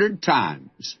 100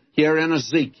 times here in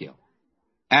Ezekiel.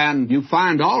 And you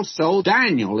find also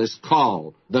Daniel is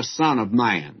called the Son of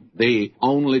Man, the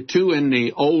only two in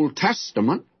the Old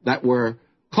Testament that were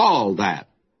called that.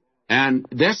 And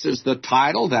this is the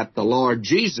title that the Lord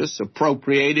Jesus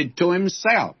appropriated to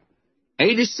himself.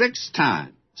 86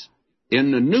 times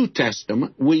in the New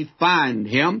Testament we find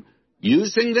him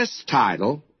using this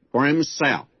title for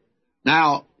himself.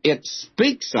 Now, it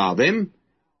speaks of him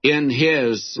in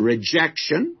his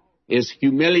rejection, his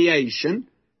humiliation,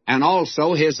 and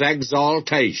also his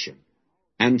exaltation.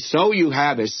 And so you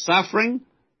have his suffering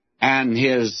and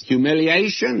his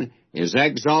humiliation, his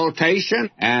exaltation,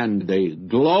 and the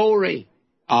glory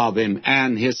of him,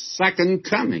 and his second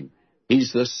coming.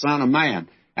 He's the Son of Man.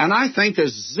 And I think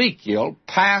Ezekiel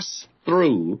passed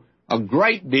through a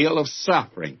great deal of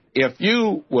suffering. If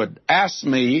you would ask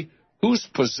me, whose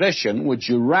position would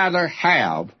you rather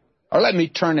have, or let me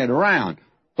turn it around,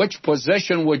 which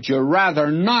position would you rather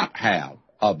not have,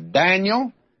 of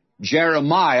Daniel,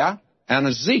 Jeremiah, and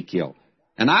Ezekiel?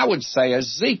 And I would say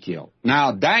Ezekiel.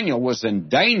 Now, Daniel was in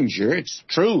danger, it's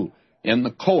true, in the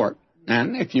court.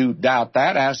 And if you doubt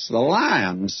that, ask the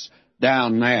lions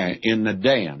down there in the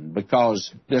den,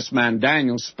 because this man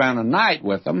Daniel spent a night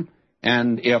with them,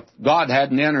 and if God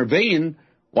hadn't intervened,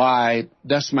 why,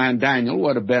 this man Daniel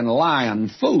would have been lion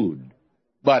food.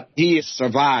 But he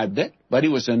survived it, but he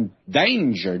was in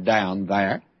danger down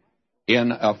there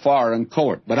in a foreign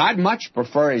court. But I'd much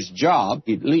prefer his job.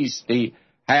 At least he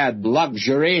had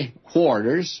luxury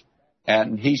quarters,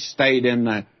 and he stayed in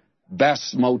the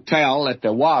best motel that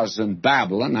there was in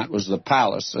Babylon. That was the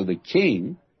palace of the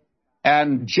king.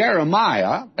 And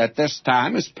Jeremiah, at this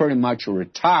time, is pretty much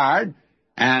retired,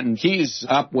 and he's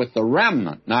up with the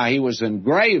remnant. Now, he was in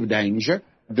grave danger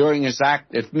during his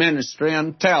active ministry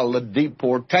until the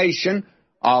deportation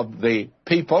of the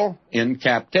people in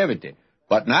captivity.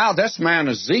 But now this man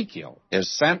Ezekiel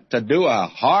is sent to do a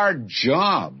hard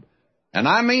job, and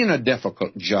I mean a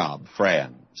difficult job,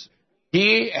 friends.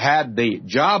 He had the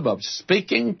job of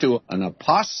speaking to an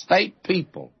apostate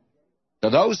people, to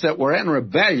those that were in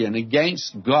rebellion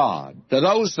against God, to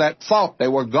those that thought they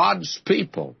were God's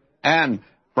people. And,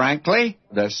 frankly,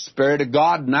 the Spirit of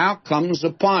God now comes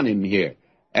upon him here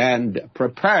and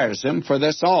prepares him for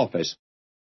this office.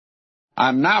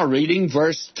 I'm now reading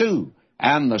verse 2.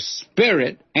 And the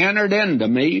Spirit entered into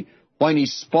me when he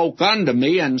spoke unto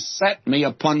me, and set me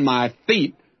upon my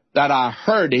feet, that I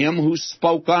heard him who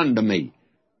spoke unto me.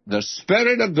 The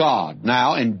Spirit of God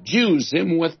now endues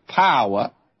him with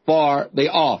power for the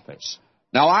office.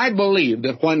 Now, I believe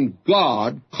that when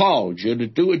God calls you to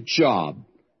do a job,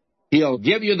 he'll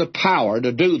give you the power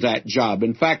to do that job.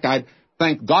 In fact, I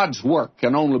think God's work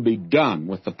can only be done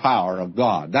with the power of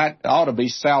God. That ought to be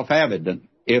self-evident.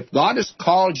 If God has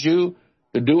called you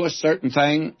to do a certain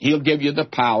thing, he'll give you the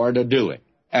power to do it.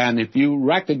 And if you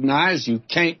recognize you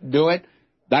can't do it,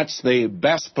 that's the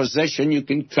best position you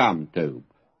can come to.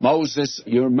 Moses,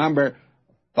 you remember,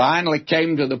 finally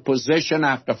came to the position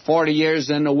after 40 years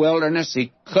in the wilderness,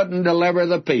 he couldn't deliver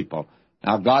the people.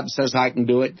 Now God says, I can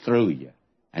do it through you.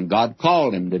 And God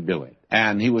called him to do it.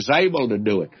 And he was able to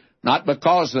do it. Not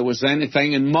because there was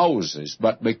anything in Moses,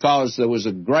 but because there was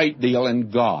a great deal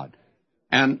in God.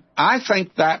 And I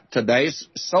think that today is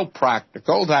so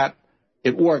practical that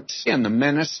it works in the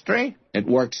ministry, it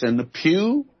works in the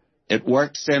pew, it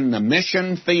works in the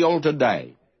mission field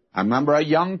today. I remember a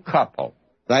young couple.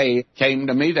 They came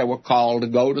to me. They were called to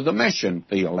go to the mission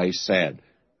field, they said.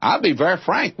 I'll be very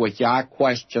frank with you. I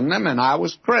questioned them, and I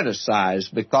was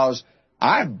criticized because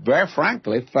I very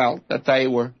frankly felt that they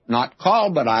were not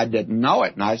called, but I didn't know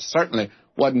it, and I certainly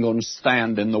wasn't going to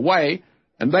stand in the way.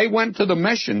 And they went to the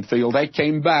mission field. They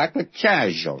came back a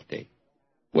casualty.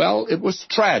 Well, it was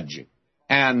tragic.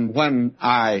 And when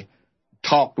I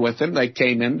talked with them, they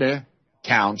came into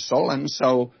council, and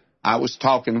so I was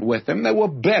talking with them. They were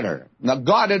bitter. Now,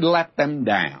 God had let them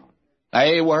down.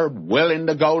 They were willing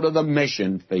to go to the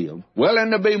mission field, willing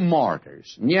to be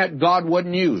martyrs, and yet God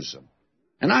wouldn't use them.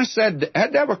 And I said, had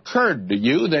it ever occurred to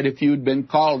you that if you'd been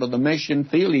called to the mission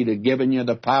field, he'd have given you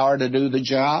the power to do the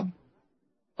job?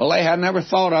 Well, they had never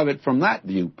thought of it from that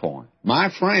viewpoint.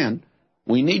 My friend,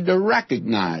 we need to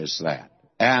recognize that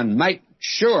and make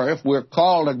sure, if we're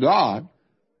called to God,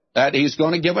 that he's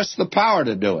going to give us the power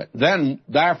to do it. Then,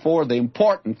 therefore, the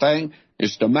important thing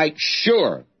is to make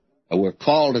sure that we're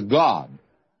called to God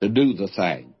to do the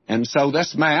thing. And so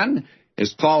this man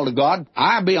is called to God.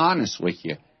 I'll be honest with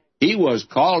you. He was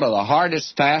called to the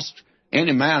hardest task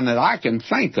any man that I can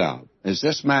think of, is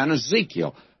this man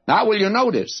Ezekiel. Now, will you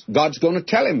notice, God's going to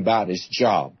tell him about his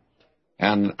job.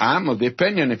 And I'm of the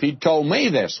opinion, if he'd told me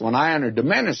this when I entered the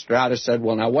ministry, I'd have said,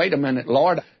 well, now, wait a minute,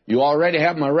 Lord, you already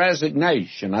have my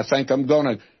resignation. I think I'm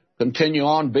going to continue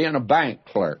on being a bank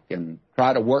clerk and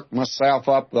try to work myself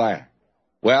up there.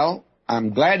 Well,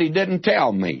 I'm glad he didn't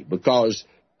tell me, because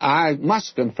I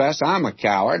must confess I'm a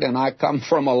coward, and I come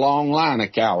from a long line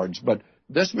of cowards. But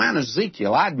this man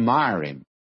Ezekiel, I admire him.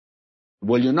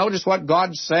 Will you notice what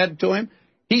God said to him?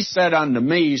 He said unto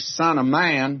me, Son of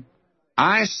man,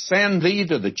 I send thee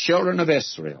to the children of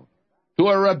Israel, to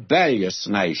a rebellious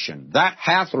nation, that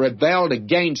hath rebelled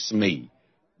against me.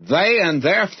 They and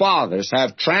their fathers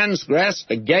have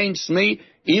transgressed against me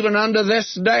even unto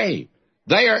this day.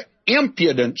 They are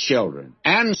impudent children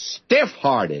and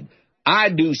stiff-hearted. I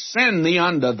do send thee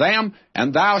unto them,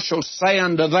 and thou shalt say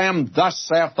unto them, Thus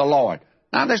saith the Lord.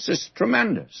 Now this is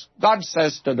tremendous. God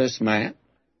says to this man,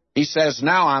 He says,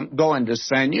 now I'm going to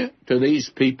send you to these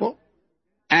people,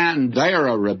 and they are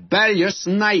a rebellious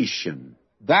nation.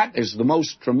 That is the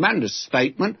most tremendous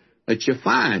statement that you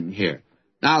find here.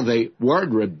 Now the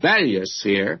word rebellious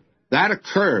here, that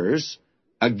occurs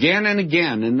again and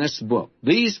again in this book.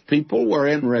 These people were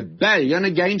in rebellion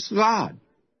against God,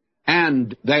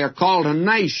 and they are called a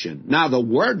nation. Now, the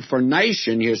word for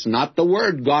nation is not the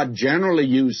word God generally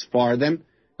used for them,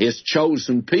 His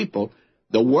chosen people.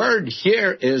 The word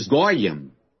here is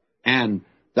goyim, and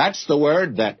that's the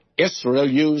word that Israel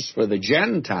used for the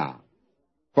Gentile,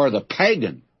 for the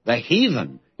pagan, the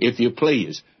heathen, if you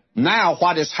please. Now,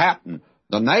 what has happened?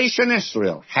 The nation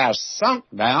Israel has sunk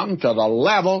down to the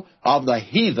level of the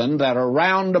heathen that are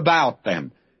round about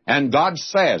them. And God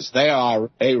says they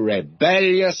are a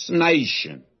rebellious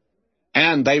nation,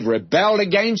 and they've rebelled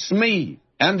against me,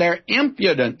 and they're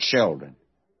impudent children.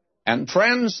 And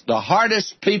friends, the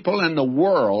hardest people in the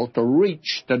world to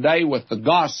reach today with the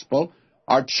gospel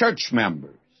are church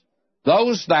members.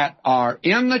 Those that are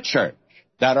in the church,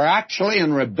 that are actually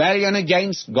in rebellion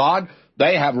against God.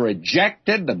 They have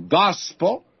rejected the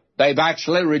gospel. They've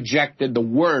actually rejected the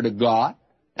Word of God.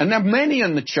 And there are many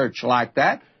in the church like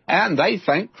that, and they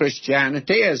think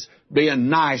Christianity is being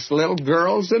nice little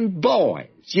girls and boys,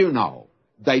 you know.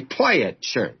 They play at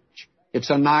church.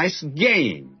 It's a nice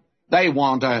game. They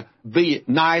want to be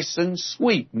nice and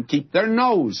sweet and keep their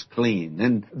nose clean,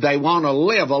 and they want to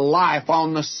live a life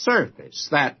on the surface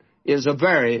that is a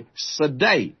very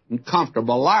sedate and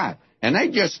comfortable life. And they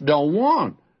just don't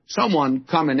want someone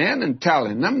coming in and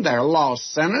telling them they're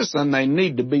lost sinners and they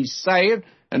need to be saved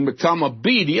and become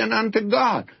obedient unto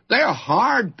God. They're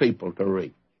hard people to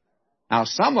reach. Now,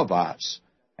 some of us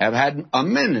have had a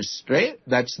ministry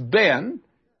that's been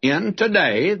in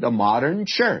today the modern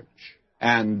church.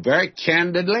 And very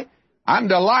candidly, I'm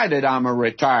delighted I'm a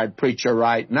retired preacher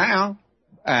right now,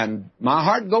 and my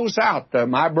heart goes out to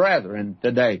my brethren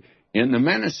today in the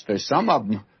ministry. Some of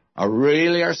them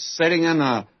are sitting in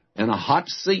a hot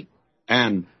seat,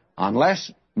 and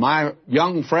unless, my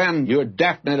young friend, you're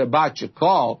definite about your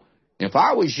call, if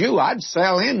I was you, I'd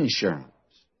sell insurance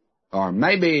or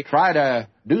maybe try to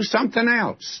do something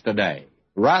else today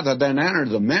rather than enter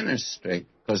the ministry,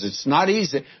 because it's not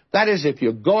easy. That is, if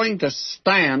you're going to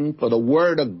stand for the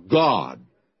Word of God.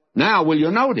 Now, will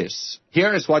you notice?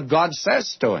 Here is what God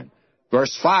says to him.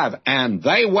 Verse 5, and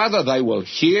they, whether they will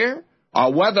hear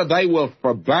or whether they will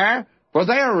forbear, for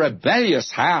they are a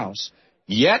rebellious house,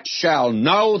 yet shall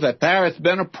know that there hath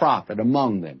been a prophet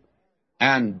among them.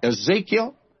 And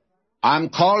Ezekiel, I'm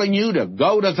calling you to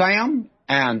go to them,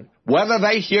 and whether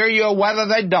they hear you or whether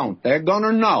they don't, they're going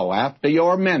to know after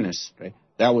your ministry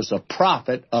there was a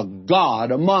prophet of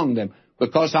God among them,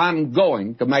 because I'm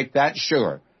going to make that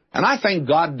sure. And I think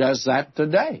God does that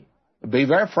today. To be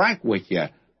very frank with you,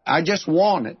 I just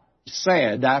want it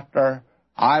said after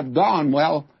I've gone,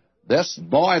 well, this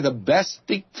boy, the best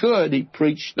he could, he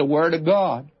preached the Word of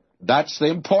God. That's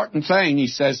the important thing. He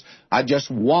says, I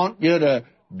just want you to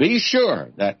be sure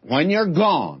that when you're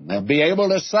gone, they'll be able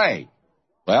to say,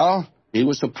 well, he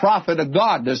was a prophet of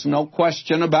God. There's no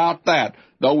question about that,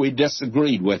 though we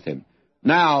disagreed with him.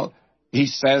 Now, he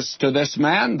says to this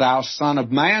man, thou son of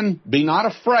man, be not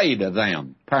afraid of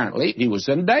them. Apparently, he was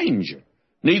in danger.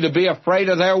 Neither be afraid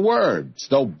of their words,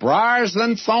 though briars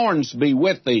and thorns be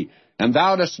with thee, and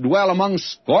thou dost dwell among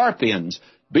scorpions.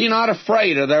 Be not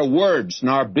afraid of their words,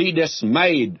 nor be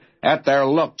dismayed at their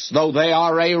looks, though they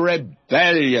are a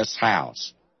rebellious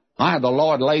house. The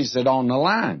Lord lays it on the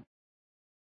line.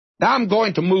 Now I'm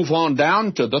going to move on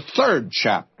down to the 3rd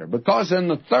chapter, because in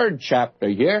the 3rd chapter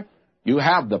here, you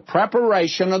have the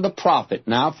preparation of the prophet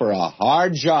now for a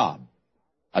hard job,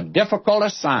 a difficult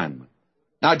assignment.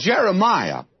 Now,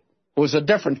 Jeremiah was a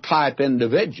different type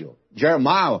individual.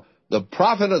 Jeremiah, the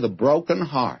prophet of the broken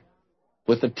heart,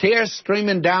 with the tears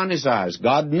streaming down his eyes.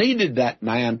 God needed that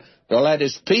man to let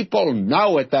his people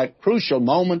know at that crucial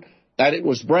moment that it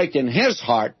was breaking his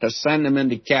heart to send them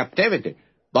into captivity.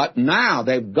 But now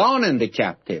they've gone into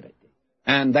captivity,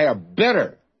 and they are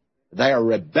bitter. They are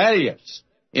rebellious.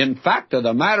 In fact,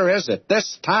 the matter is, at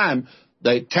this time,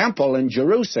 the temple in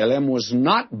Jerusalem was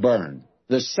not burned.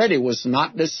 The city was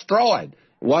not destroyed.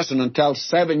 It wasn't until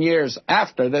 7 years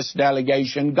after this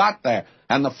delegation got there.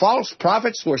 And the false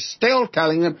prophets were still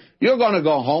telling them, you're going to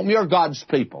go home, you're God's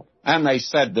people. And they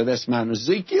said to this man,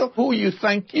 Ezekiel, who you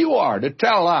think you are to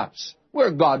tell us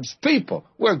We're God's people.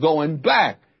 We're going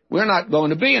back. We're not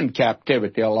going to be in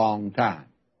captivity a long time.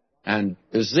 And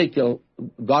Ezekiel,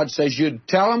 God says you'd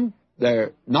tell them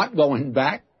they're not going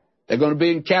back. They're going to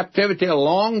be in captivity a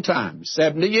long time,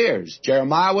 70 years.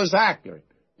 Jeremiah was accurate.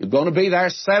 You're going to be there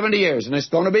 70 years, and it's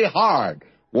going to be hard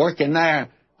working there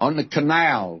on the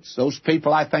canals. Those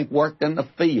people, I think, worked in the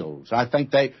fields. I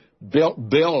think they built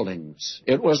buildings.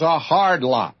 It was a hard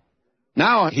lot.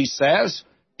 Now, he says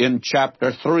in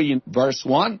chapter 3, verse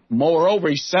 1, moreover,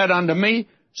 he said unto me,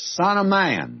 Son of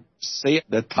man, see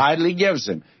the title he gives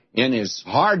him, in his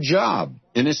hard job,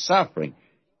 in his suffering,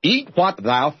 eat what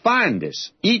thou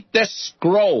findest. Eat this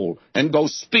scroll and go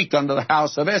speak unto the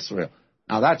house of Israel.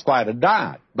 Now, that's quite a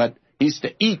diet, but he's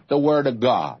to eat the Word of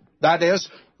God. That is,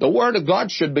 the Word of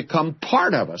God should become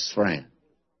part of us, friend.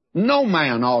 No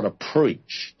man ought to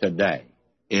preach today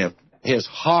if his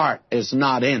heart is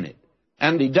not in it,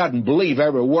 and he doesn't believe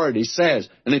every word he says,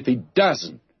 and if he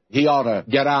doesn't, he ought to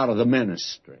get out of the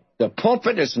ministry. The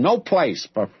pulpit is no place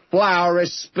for flowery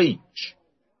speech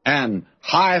and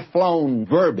high-flown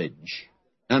verbiage,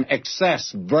 and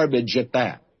excess verbiage at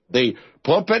that. The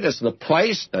pulpit is the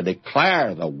place to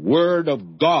declare the Word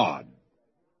of God.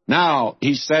 Now,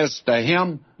 he says to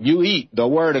him, you eat the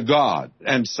Word of God.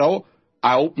 And so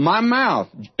I opened my mouth,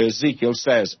 Ezekiel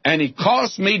says, and he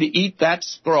caused me to eat that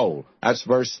scroll. That's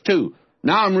verse 2.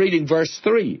 Now I'm reading verse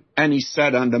 3. And he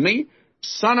said unto me,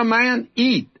 Son of man,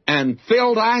 eat and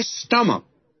fill thy stomach.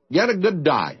 Get a good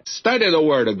diet. Study the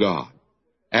Word of God.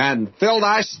 And fill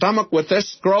thy stomach with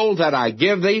this scroll that I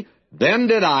give thee. Then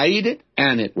did I eat it,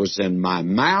 and it was in my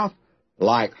mouth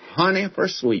like honey for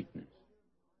sweetness.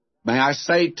 May I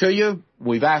say to you,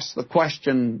 we've asked the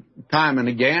question time and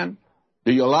again,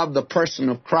 do you love the person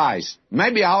of Christ?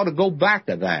 Maybe I ought to go back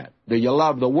to that. Do you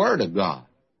love the Word of God?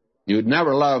 You'd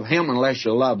never love Him unless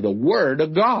you love the Word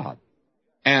of God.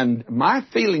 And my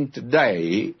feeling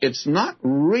today, it's not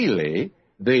really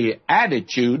the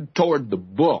attitude toward the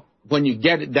book when you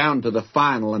get it down to the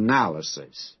final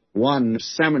analysis. One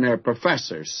seminary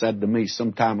professor said to me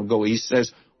some time ago, he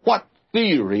says, what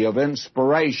theory of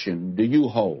inspiration do you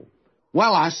hold?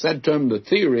 Well, I said to him, the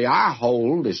theory I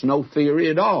hold is no theory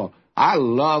at all. I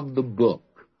love the book.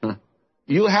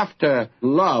 You have to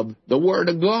love the Word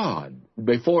of God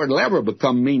before it'll ever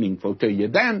become meaningful to you.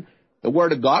 Then the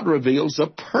Word of God reveals a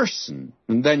person,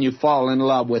 and then you fall in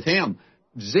love with him.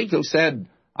 Ezekiel said,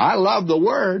 I love the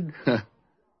Word,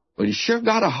 but he sure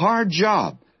got a hard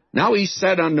job. Now he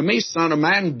said unto me, Son of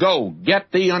man, go,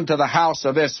 get thee unto the house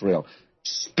of Israel.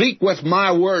 Speak with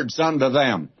my words unto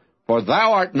them. For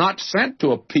thou art not sent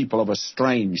to a people of a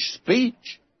strange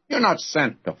speech. You're not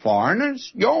sent to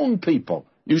foreigners, your own people.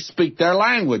 You speak their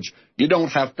language. You don't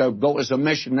have to go as a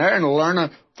missionary and learn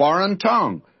a foreign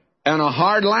tongue and a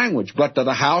hard language, but to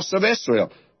the house of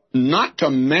Israel. Not to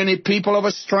many people of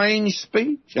a strange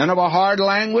speech and of a hard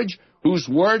language, whose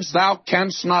words thou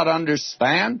canst not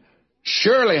understand.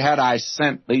 Surely had I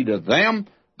sent thee to them,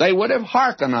 they would have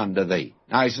hearkened unto thee.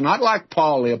 Now, he's not like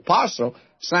Paul the Apostle,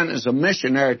 sent as a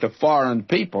missionary to foreign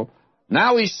people.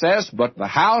 Now he says, but the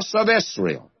house of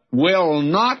Israel will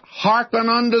not hearken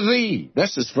unto thee.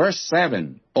 This is verse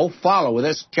 7. Oh, follow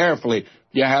this carefully if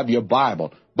you have your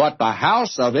Bible. But the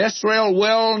house of Israel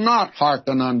will not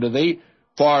hearken unto thee,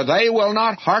 for they will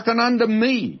not hearken unto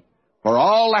me. For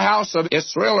all the house of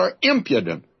Israel are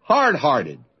impudent,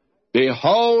 hard-hearted.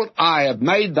 Behold, I have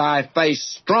made thy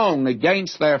face strong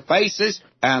against their faces,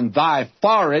 and thy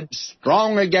forehead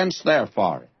strong against their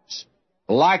foreheads.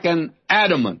 Like an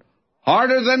adamant,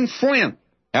 harder than flint,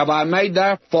 have I made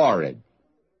thy forehead.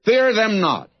 Fear them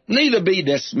not, neither be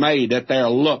dismayed at their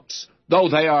looks, though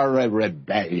they are a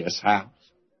rebellious house.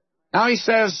 Now he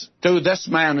says to this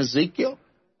man Ezekiel,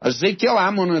 Ezekiel,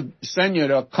 I'm going to send you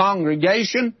to a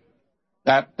congregation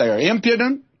that they're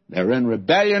impudent, they're in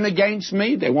rebellion against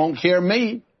me, they won't hear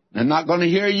me, they're not going to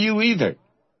hear you either.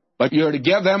 But you're to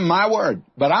give them my word.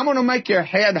 But I'm going to make your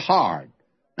head hard.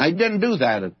 Now, he didn't do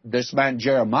that at this man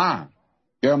Jeremiah.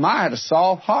 Jeremiah had a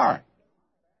soft heart,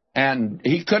 and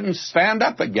he couldn't stand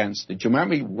up against it. You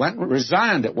remember, he went and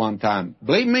resigned at one time.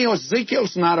 Believe me,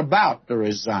 Ezekiel's not about to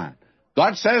resign.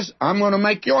 God says, I'm going to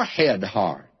make your head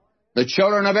hard. The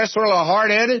children of Israel are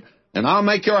hard-headed, and I'll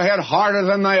make your head harder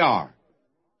than they are.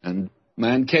 And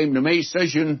man came to me, he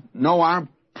says, you know, our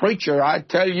preacher, I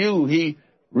tell you, he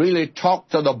really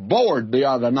talked to the board the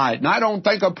other night, and I don't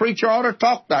think a preacher ought to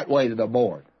talk that way to the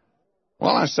board.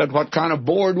 Well, I said, what kind of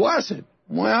board was it?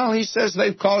 Well, he says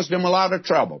they've caused him a lot of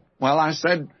trouble. Well, I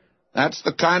said, that's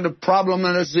the kind of problem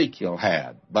that Ezekiel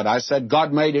had. But I said,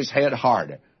 God made his head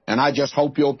harder, and I just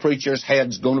hope your preacher's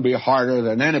head's going to be harder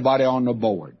than anybody on the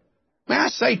board. May I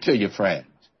say to you, friends,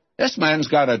 This man's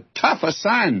got a tough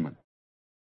assignment.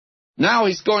 Now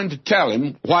he's going to tell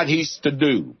him what he's to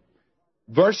do.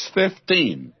 Verse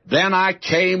 15, Then I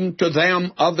came to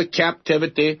them of the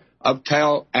captivity of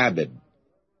Tel Abib,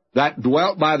 that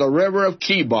dwelt by the river of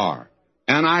Chebar,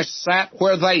 and I sat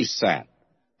where they sat,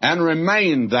 and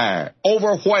remained there,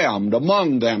 overwhelmed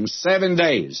among them 7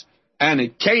 days. And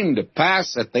it came to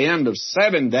pass at the end of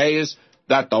 7 days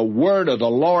that the word of the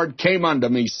Lord came unto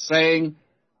me, saying,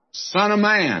 Son of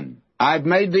man, I've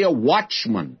made thee a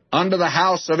watchman unto the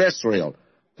house of Israel.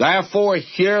 Therefore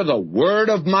hear the word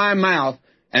of my mouth,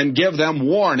 and give them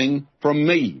warning from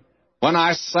me. When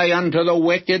I say unto the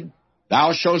wicked,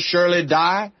 Thou shalt surely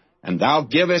die, and thou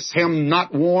givest him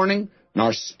not warning,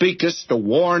 nor speakest to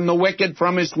warn the wicked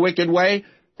from his wicked way,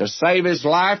 to save his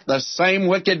life, the same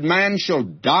wicked man shall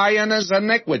die in his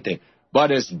iniquity,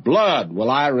 but his blood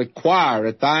will I require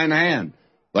at thine hand.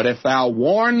 But if thou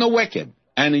warn the wicked,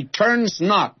 and he turns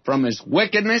not from his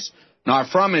wickedness, nor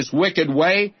from his wicked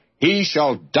way, he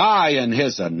shall die in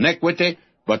his iniquity,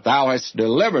 but thou hast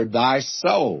delivered thy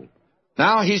soul.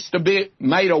 Now he's to be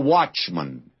made a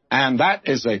watchman, and that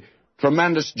is a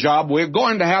tremendous job. We're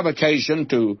going to have occasion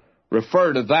to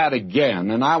refer to that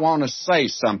again, and I want to say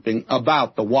something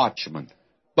about the watchman.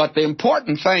 But the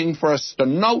important thing for us to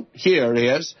note here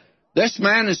is this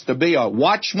man is to be a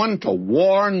watchman to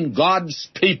warn God's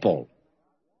people.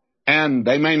 And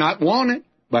they may not want it,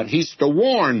 but he's to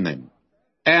warn them.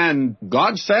 And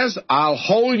God says, I'll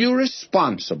hold you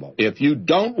responsible. If you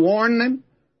don't warn them,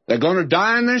 they're going to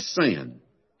die in their sin,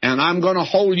 and I'm going to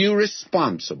hold you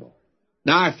responsible.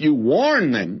 Now, if you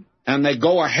warn them and they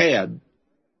go ahead,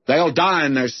 they'll die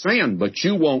in their sin, but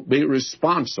you won't be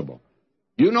responsible.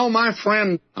 You know, my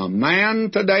friend, a man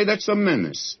today that's a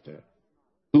minister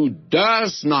who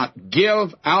does not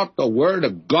give out the word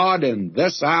of God in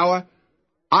this hour,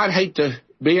 I'd hate to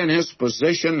be in his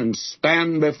position and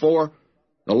stand before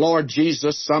the Lord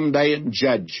Jesus someday in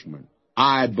judgment.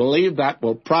 I believe that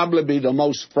will probably be the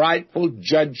most frightful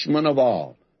judgment of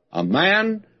all. A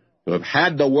man who have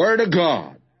had the Word of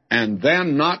God and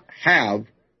then not have,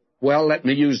 well, let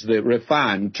me use the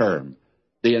refined term,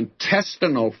 the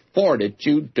intestinal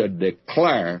fortitude to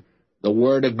declare the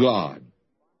Word of God.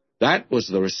 That was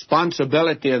the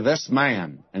responsibility of this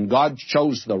man, and God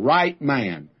chose the right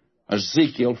man,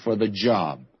 Ezekiel, for the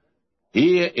job.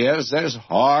 He is as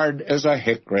hard as a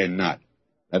hickory nut,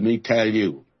 let me tell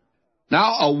you.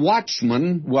 Now, a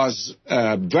watchman was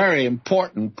a very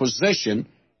important position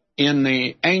in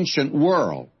the ancient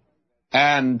world.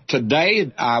 And today,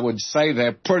 I would say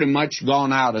they're pretty much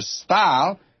gone out of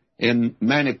style in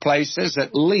many places.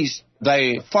 At least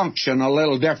they function a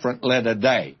little differently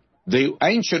today. The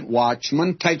ancient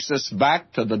watchman takes us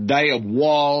back to the day of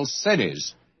walled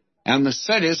cities. And the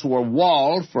cities were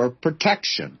walled for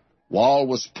protection. Wall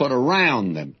was put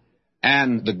around them,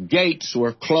 and the gates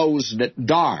were closed at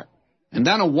dark. And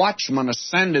then a watchman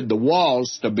ascended the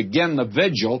walls to begin the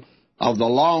vigil of the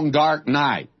long, dark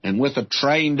night. And with a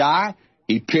trained eye,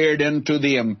 he peered into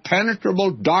the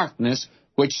impenetrable darkness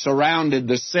which surrounded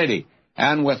the city.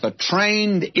 And with a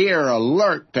trained ear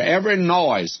alert to every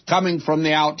noise coming from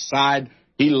the outside,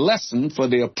 he listened for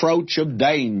the approach of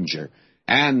danger.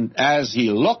 And as he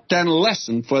looked and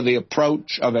listened for the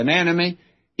approach of an enemy,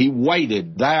 he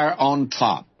waited there on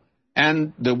top.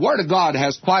 And the Word of God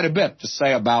has quite a bit to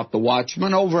say about the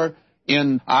watchman. Over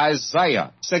in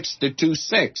Isaiah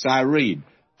 62:6, I read,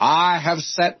 I have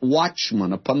set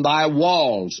watchmen upon thy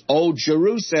walls, O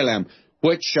Jerusalem,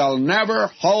 which shall never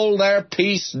hold their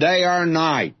peace day or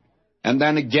night. And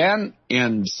then again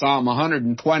in Psalm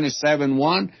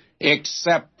 127:1,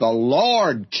 except the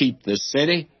Lord keep the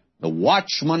city, the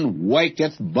watchman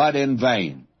waketh but in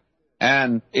vain.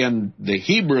 And in the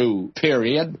Hebrew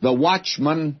period, the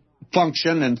watchman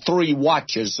functioned in 3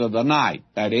 watches of the night.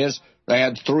 That is, they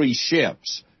had 3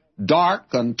 shifts. Dark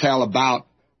until about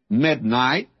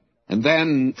midnight, and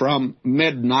then from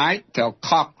midnight till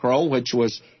cockcrow, which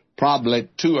was probably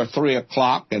 2 or 3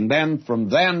 o'clock, and then from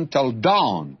then till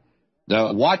dawn.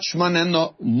 The watchman in the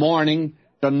morning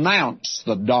announced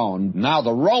the dawn. Now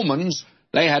the Romans,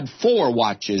 they had 4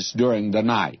 watches during the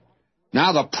night.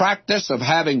 Now, the practice of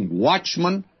having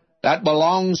watchmen, that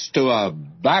belongs to a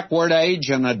backward age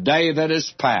and a day that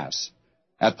is past.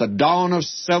 At the dawn of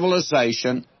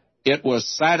civilization, it was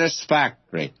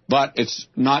satisfactory, but it's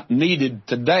not needed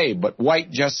today. But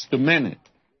wait just a minute.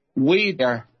 We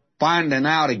are finding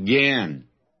out again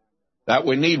that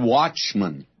we need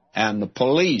watchmen and the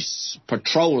police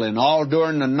patrolling all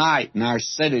during the night in our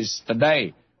cities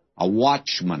today, a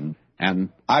watchman. And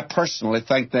I personally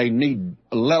think they need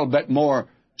a little bit more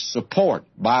support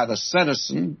by the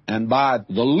citizen and by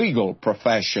the legal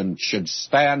profession should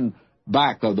stand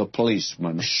back of the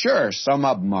policeman. Sure, some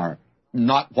of them are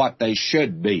not what they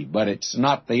should be, but it's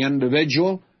not the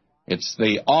individual. It's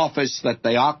the office that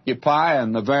they occupy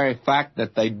and the very fact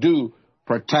that they do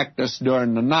protect us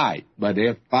during the night. But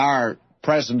if our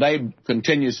present day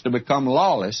continues to become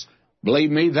lawless,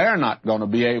 believe me, they're not going to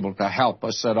be able to help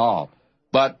us at all.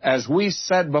 But as we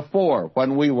said before,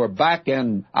 when we were back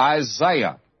in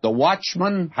Isaiah, the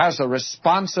watchman has a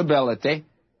responsibility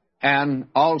and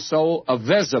also a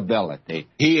visibility.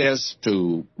 He is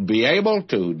to be able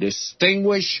to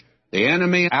distinguish the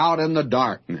enemy out in the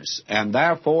darkness, and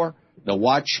therefore the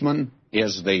watchman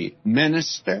is the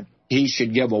minister. He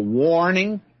should give a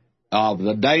warning of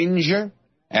the danger,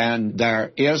 and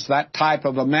there is that type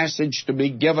of a message to be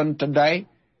given today,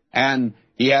 and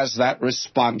he has that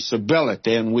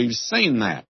responsibility, and we've seen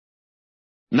that.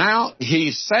 Now,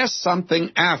 he says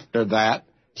something after that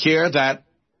here that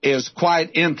is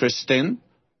quite interesting.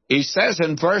 He says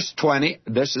in verse 20,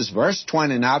 this is verse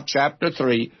 20 now of chapter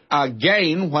 3,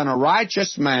 "Again, when a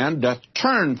righteous man doth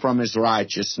turn from his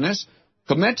righteousness,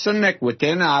 commits iniquity,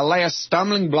 and I lay a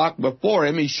stumbling block before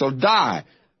him, he shall die.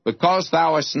 Because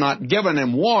thou hast not given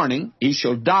him warning, he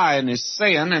shall die in his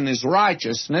sin, and his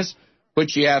righteousness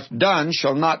which he hath done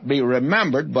shall not be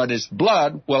remembered, but his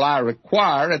blood will I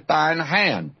require at thine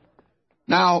hand."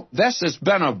 Now, this has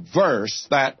been a verse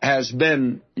that has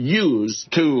been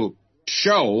used to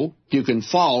show you can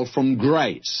fall from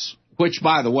grace, which,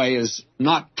 by the way, is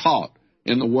not taught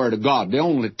in the Word of God. The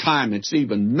only time it's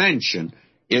even mentioned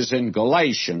is in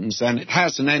Galatians, and it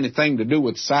hasn't anything to do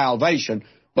with salvation,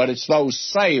 but it's those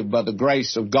saved by the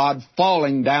grace of God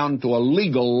falling down to a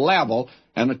legal level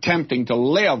and attempting to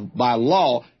live by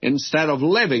law instead of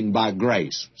living by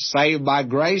grace. Saved by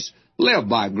grace, live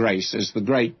by grace is the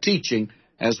great teaching,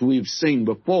 as we've seen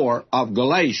before, of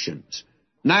Galatians.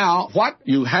 Now, what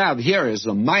you have here is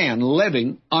a man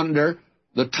living under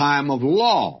the time of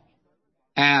law,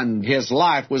 and his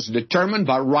life was determined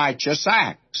by righteous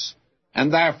acts,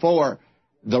 and therefore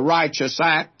the righteous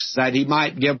acts that he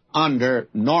might give under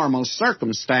normal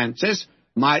circumstances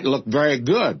might look very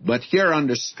good, but here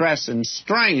under stress and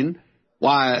strain,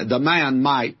 why, the man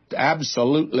might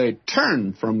absolutely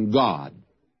turn from God,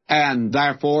 and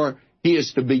therefore he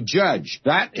is to be judged.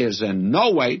 That is in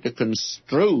no way to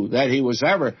construe that he was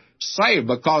ever saved,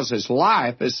 because his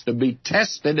life is to be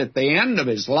tested at the end of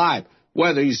his life,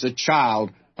 whether he's a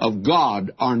child of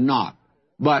God or not.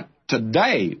 But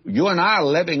today, you and I are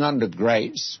living under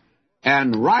grace,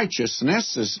 and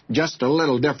righteousness is just a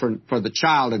little different for the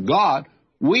child of God.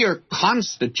 We are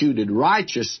constituted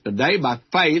righteous today by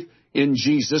faith in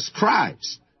Jesus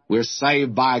Christ. We're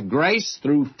saved by grace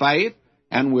through faith,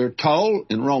 and we're told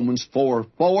in Romans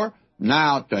 4:4,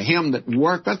 "Now to him that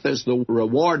worketh is the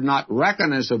reward not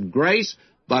reckoned as of grace,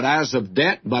 but as of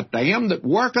debt. But to him that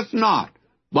worketh not,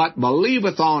 but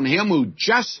believeth on him who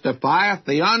justifieth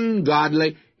the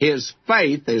ungodly, his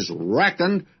faith is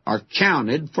reckoned or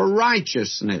counted for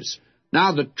righteousness."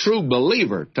 Now, the true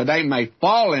believer today may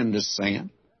fall into sin,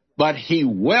 but he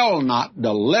will not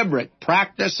deliberate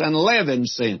practice and live in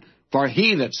sin. For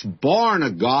he that's born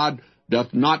of God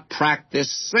doth not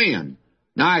practice sin.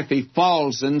 Now, if he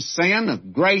falls in sin, a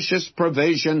gracious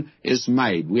provision is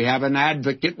made. We have an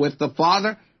advocate with the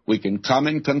Father. We can come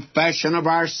in confession of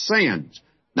our sins.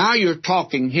 Now, you're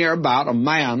talking here about a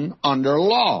man under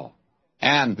law.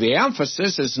 And the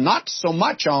emphasis is not so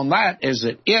much on that as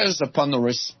it is upon the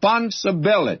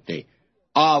responsibility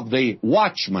of the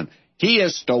watchman. He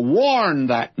is to warn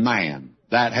that man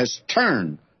that has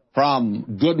turned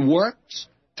from good works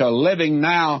to living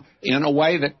now in a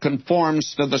way that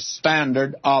conforms to the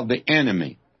standard of the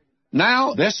enemy.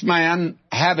 Now, this man,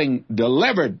 having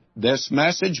delivered this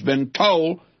message, been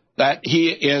told that he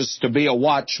is to be a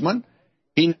watchman,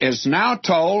 he is now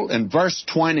told in verse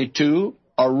 22,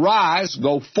 "Arise,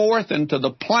 go forth into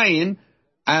the plain,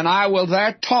 and I will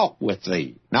there talk with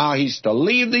thee." Now, he's to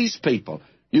leave these people.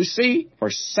 You see,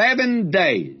 for 7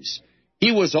 days,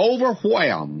 he was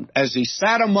overwhelmed as he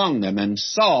sat among them and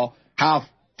saw how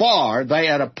far they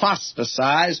had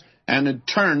apostatized and had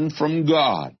turned from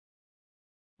God.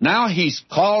 Now he's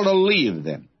called to leave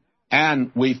them.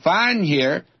 And we find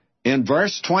here in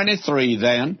verse 23,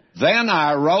 Then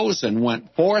I arose and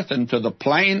went forth into the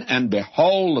plain, and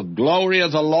behold, the glory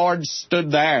of the Lord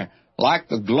stood there, like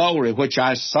the glory which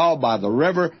I saw by the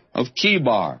river of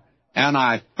Chebar, and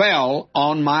I fell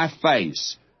on my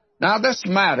face. Now, this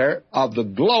matter of the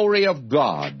glory of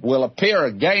God will appear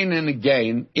again and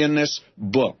again in this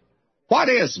book. What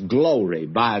is glory,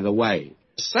 by the way?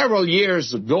 Several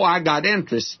years ago, I got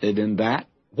interested in that,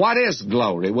 what is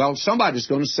glory? Well, somebody's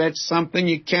going to say it's something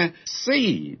you can't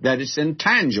see, that it's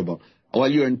intangible. Well,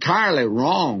 you're entirely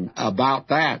wrong about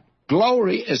that.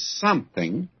 Glory is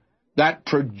something that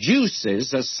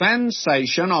produces a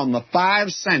sensation on the five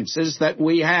senses that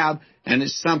we have, and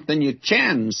it's something you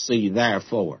can see,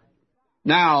 therefore.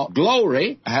 Now,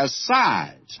 glory has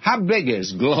size. How big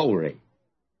is glory?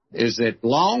 Is it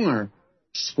long or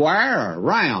square or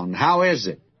round? How is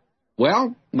it?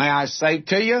 Well, may I say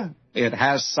to you, it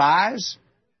has size,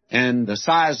 and the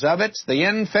size of it's the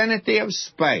infinity of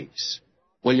space.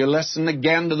 Will you listen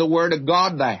again to the Word of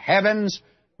God? The heavens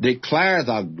declare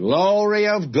the glory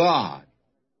of God.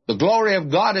 The glory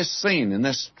of God is seen in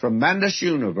this tremendous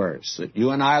universe that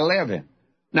you and I live in.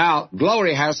 Now,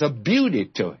 glory has a beauty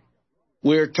to it.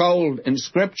 We're told in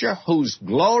Scripture, whose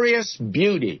glorious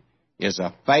beauty is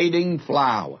a fading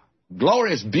flower.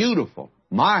 Glory is beautiful.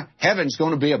 My heaven's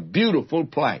going to be a beautiful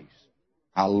place.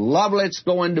 How lovely it's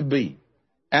going to be.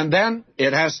 And then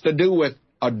it has to do with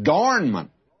adornment.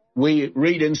 We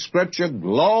read in Scripture,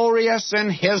 glorious in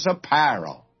his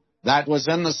apparel. That was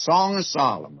in the Song of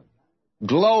Solomon.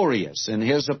 Glorious in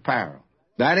his apparel.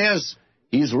 That is,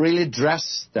 he's really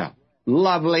dressed up.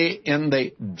 Lovely in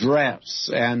the dress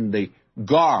and the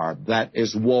garb that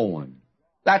is worn.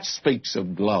 That speaks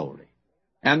of glory.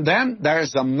 And then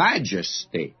there's a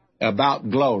majesty about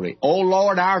glory. O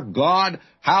Lord our God,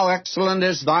 how excellent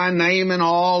is thy name in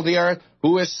all the earth,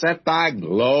 who has set thy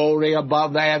glory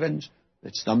above the heavens.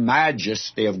 It's the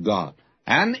majesty of God.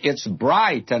 And it's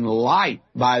bright and light,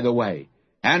 by the way.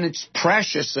 And it's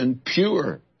precious and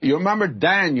pure. You remember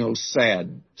Daniel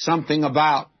said something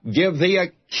about, give thee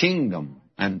a kingdom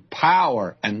and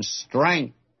power and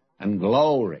strength and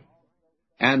glory.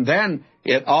 And then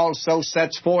it also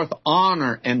sets forth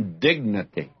honor and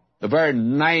dignity. The very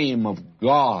name of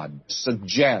God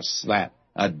suggests that,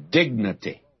 a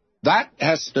dignity. That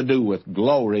has to do with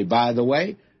glory, by the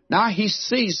way. Now he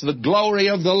sees the glory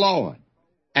of the Lord.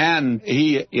 And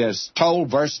he is told,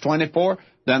 verse 24,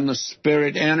 then the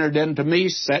Spirit entered into me,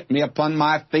 set me upon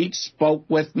my feet, spoke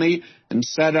with me, and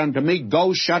said unto me,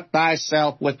 go shut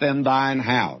thyself within thine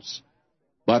house.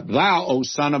 But thou, O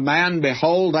Son of Man,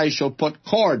 behold, they shall put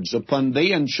cords upon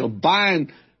thee, and shall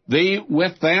bind thee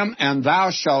with them, and thou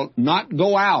shalt not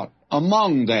go out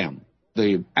among them.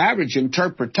 The average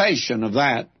interpretation of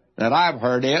that I've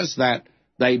heard is that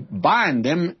they bind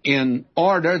him in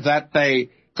order that they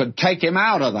could take him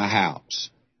out of the house,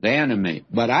 the enemy.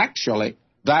 But actually,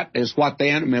 that is what the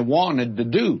enemy wanted to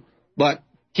do. But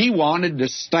he wanted to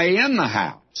stay in the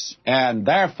house, and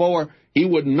therefore he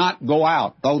would not go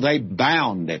out, though they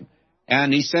bound him.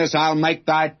 And he says, I'll make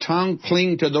thy tongue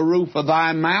cling to the roof of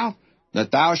thy mouth,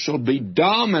 that thou shalt be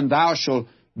dumb, and thou shalt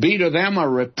be to them a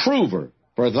reprover,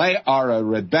 for they are a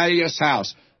rebellious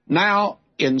house. Now,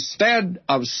 instead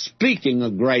of speaking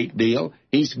a great deal,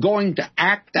 he's going to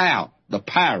act out the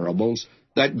parables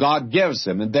that God gives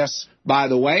him. And this, by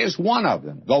the way, is one of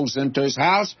them. Goes into his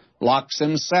house, locks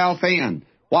himself in.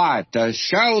 Why? To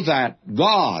show that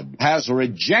God has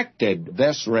rejected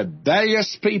this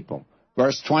rebellious people.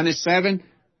 Verse 27,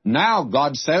 now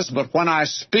God says, but when I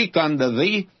speak unto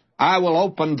thee, I will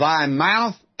open thy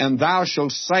mouth, and thou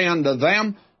shalt say unto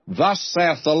them, thus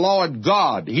saith the Lord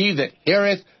God, he that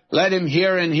heareth, let him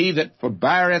hear, and he that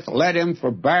forbeareth, let him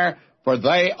forbear, for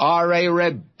they are a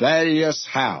rebellious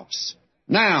house.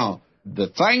 Now, the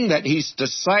thing that he's to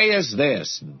say is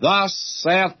this, thus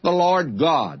saith the Lord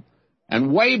God.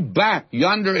 And way back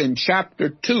yonder in chapter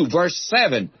 2, verse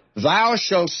 7, thou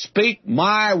shalt speak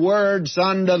my words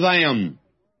unto them.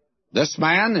 This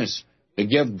man is to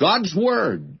give God's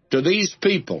word to these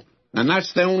people. And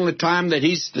that's the only time that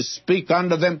he's to speak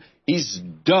unto them. He's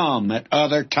dumb at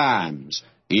other times.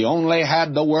 He only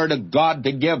had the word of God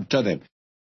to give to them.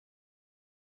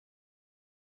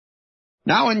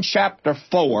 Now in chapter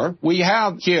 4, we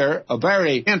have here a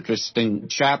very interesting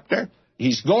chapter.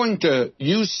 He's going to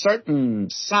use certain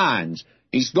signs.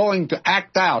 He's going to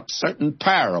act out certain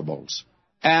parables.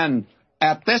 And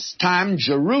at this time,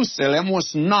 Jerusalem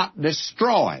was not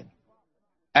destroyed.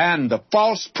 And the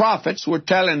false prophets were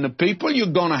telling the people,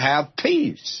 you're going to have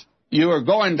peace. You are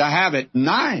going to have it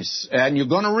nice, and you're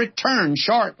going to return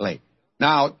shortly.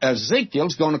 Now,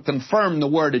 Ezekiel's going to confirm the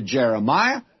word of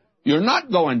Jeremiah. You're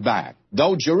not going back.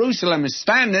 Though Jerusalem is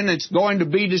standing, it's going to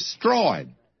be destroyed.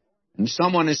 And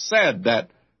someone has said that,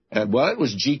 it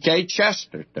was G.K.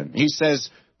 Chesterton. He says,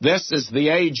 this is the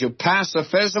age of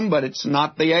pacifism, but it's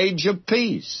not the age of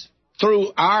peace.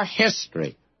 Through our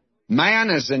history, man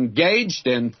is engaged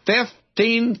in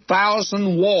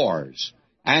 15,000 wars,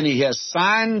 and he has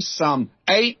signed some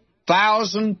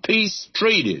 8,000 peace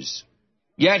treaties.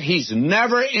 Yet he's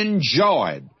never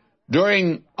enjoyed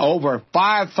during over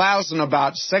 5,000,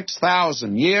 about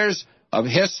 6,000 years of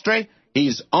history,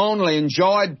 he's only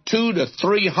enjoyed 200 to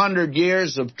 300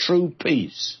 years of true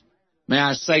peace. May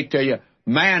I say to you,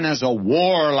 man is a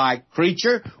warlike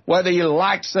creature, whether he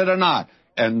likes it or not.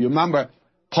 And you remember,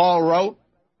 Paul wrote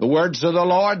the words of the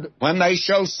Lord, when they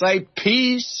shall say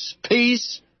peace,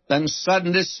 peace, then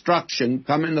sudden destruction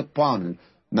coming upon him.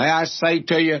 May I say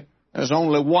to you, there's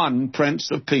only one Prince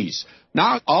of Peace.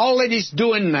 Now, all that he's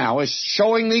doing now is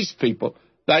showing these people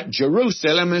that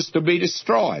Jerusalem is to be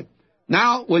destroyed.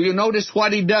 Now, will you notice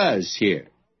what he does here?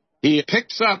 He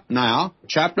picks up now,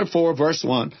 chapter 4, verse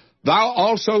 1, Thou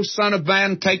also, son of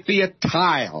man, take thee a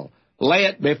tile, lay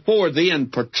it before thee,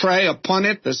 and portray upon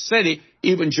it the city,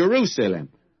 even Jerusalem.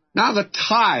 Now, the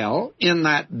tile in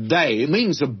that day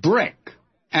means a brick,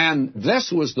 and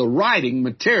this was the writing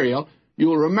material.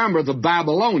 You'll remember the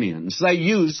Babylonians. They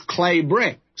used clay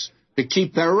bricks to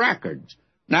keep their records.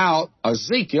 Now,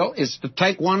 Ezekiel is to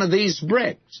take one of these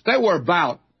bricks. They were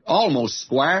about almost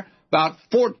square, about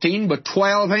 14 by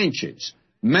 12 inches.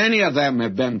 Many of them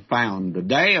have been found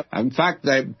today. In fact,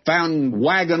 they've found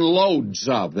wagon loads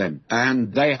of them,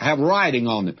 and they have writing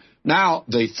on them. Now,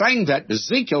 the thing that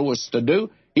Ezekiel was to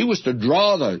do, he was to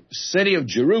draw the city of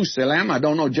Jerusalem. I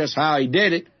don't know just how he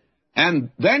did it. And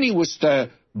then he was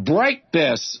to break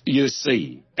this, you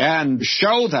see, and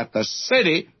show that the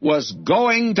city was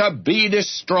going to be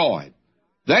destroyed.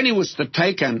 Then he was to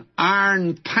take an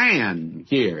iron pan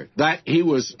here that he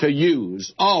was to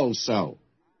use also.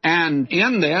 And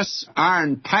in this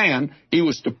iron pan, he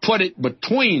was to put it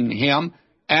between him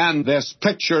and this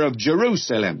picture of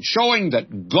Jerusalem, showing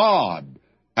that God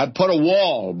had put a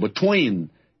wall between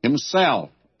himself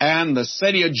and the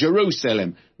city of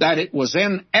Jerusalem, that it was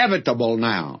inevitable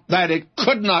now, that it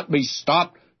could not be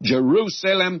stopped.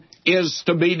 Jerusalem is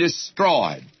to be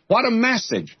destroyed. What a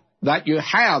message that you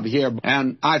have here,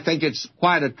 and I think it's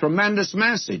quite a tremendous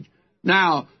message.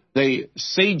 Now, the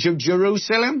siege of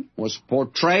Jerusalem was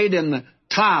portrayed in the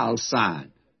tile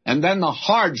sign, and then the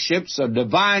hardships of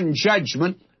divine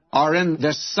judgment are in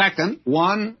the second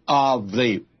one of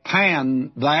the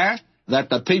pan there, that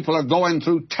the people are going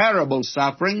through terrible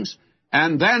sufferings.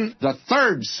 And then the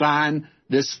third sign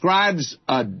describes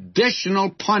additional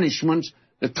punishments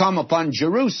that come upon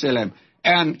Jerusalem.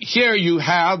 And here you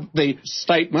have the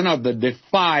statement of the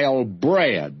defiled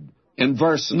bread in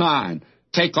verse 9.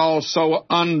 Take also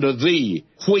unto thee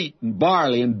wheat and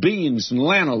barley and beans and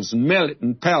lentils and millet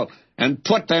and pelt, and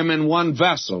put them in one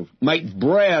vessel. Make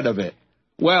bread of it.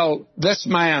 Well, this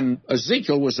man,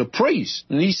 Ezekiel, was a priest.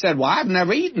 And he said, well, I've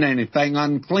never eaten anything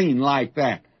unclean like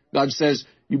that. God says,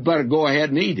 you better go ahead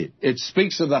and eat it. It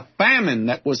speaks of the famine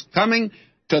that was coming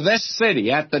to this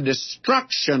city at the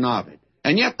destruction of it.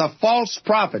 And yet the false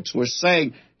prophets were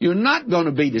saying, you're not going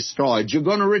to be destroyed. You're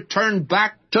going to return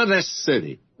back to this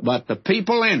city. But the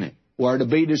people in it were to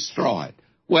be destroyed.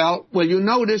 Well, will you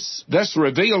notice this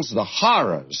reveals the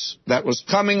horrors that was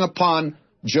coming upon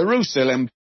Jerusalem.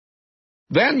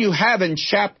 Then you have in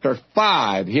chapter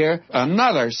 5 here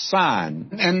another sign,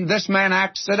 and this man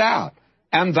acts it out.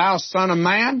 And thou, son of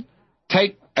man,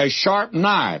 take a sharp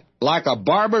knife, like a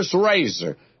barber's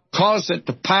razor, cause it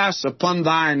to pass upon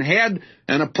thine head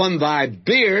and upon thy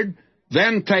beard,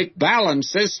 then take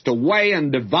balances to weigh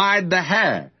and divide the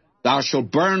hair. Thou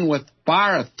shalt burn with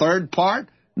fire a third part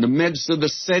in the midst of the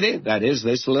city, that is,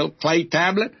 this little clay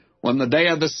tablet. When the day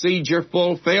of the siege are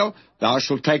fulfilled, thou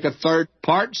shalt take a third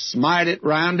part, smite it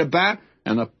round about,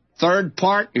 and a third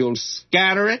part you'll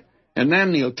scatter it, and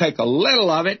then he'll take a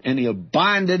little of it and he'll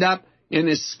bind it up in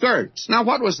his skirts. Now,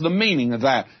 what was the meaning of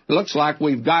that? It looks like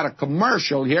we've got a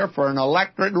commercial here for an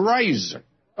electric razor.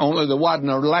 Only there wasn't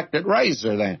an electric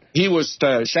razor then. He was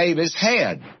to shave his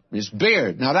head, his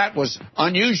beard. Now, that was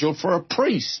unusual for a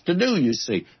priest to do, you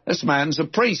see. This man's a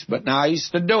priest, but now he's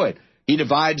to do it. He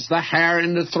divides the hair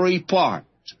into 3 parts.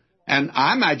 And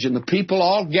I imagine the people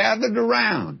all gathered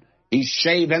around. He's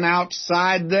shaving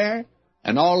outside there,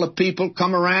 and all the people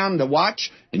come around to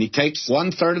watch, and he takes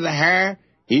 1/3 of the hair,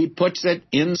 he puts it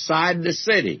inside the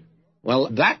city. Well,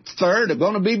 that third are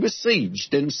going to be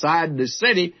besieged inside the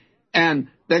city, and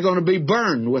they're going to be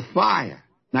burned with fire.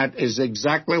 That is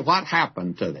exactly what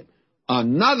happened to them.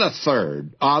 Another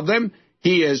third of them,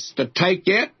 he is to take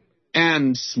it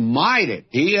and smite it.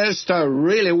 He is to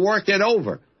really work it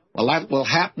over. Well, that will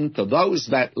happen to those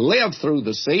that live through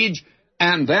the siege,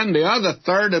 and then the other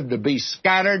third are to be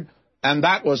scattered, and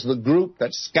that was the group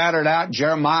that scattered out.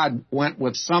 Jeremiah went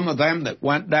with some of them that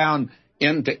went down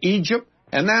into Egypt,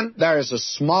 and then there's a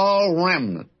small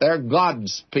remnant. They're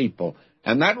God's people,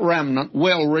 and that remnant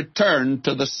will return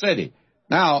to the city.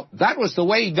 Now, that was the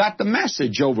way he got the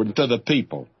message over to the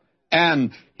people.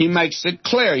 And he makes it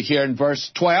clear here in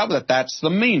verse 12 that that's the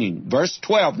meaning. Verse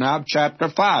 12 now of chapter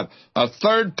 5. A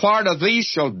third part of these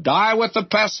shall die with the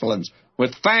pestilence,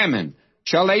 with famine.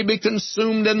 Shall they be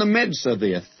consumed in the midst of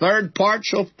thee? A third part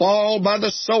shall fall by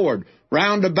the sword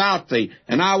round about thee.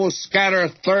 And I will scatter a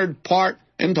third part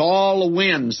into all the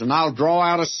winds, and I'll draw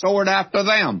out a sword after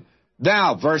them.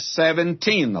 Now, verse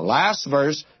 17, the last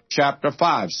verse, chapter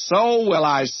 5. So will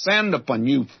I send upon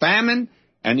you famine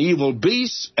and evil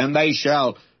beasts, and they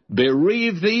shall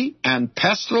bereave thee, and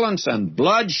pestilence and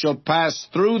blood shall pass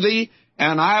through thee,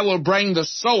 and I will bring the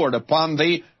sword upon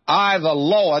thee. I, the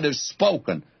Lord, have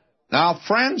spoken. Now,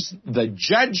 friends, the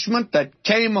judgment that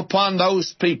came upon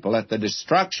those people at the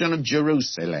destruction of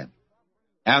Jerusalem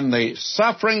and the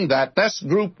suffering that this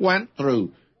group went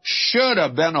through should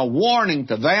have been a warning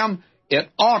to them. It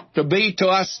ought to be to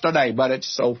us today, but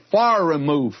it's so far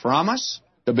removed from us.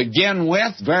 To begin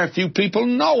with, very few people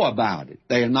know about it.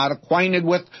 They are not acquainted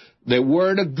with the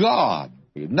Word of God.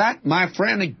 And that, my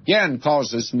friend, again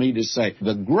causes me to say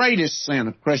the greatest sin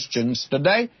of Christians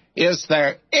today is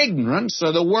their ignorance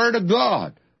of the Word of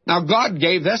God. Now, God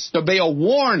gave this to be a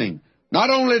warning, not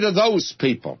only to those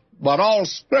people, but all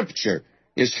Scripture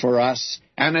is for us,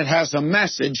 and it has a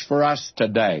message for us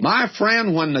today. My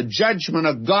friend, when the judgment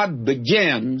of God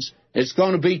begins, it's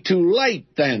going to be too late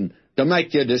then to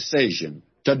make your decision.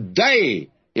 Today,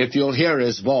 if you'll hear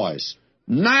His voice,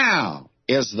 now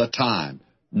is the time.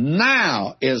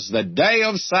 Now is the day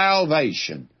of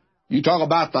salvation. You talk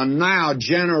about the now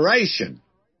generation.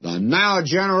 The now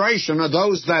generation are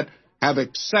those that have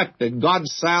accepted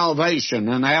God's salvation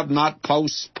and have not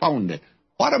postponed it.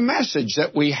 What a message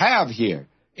that we have here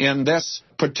in this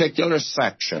particular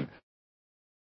section.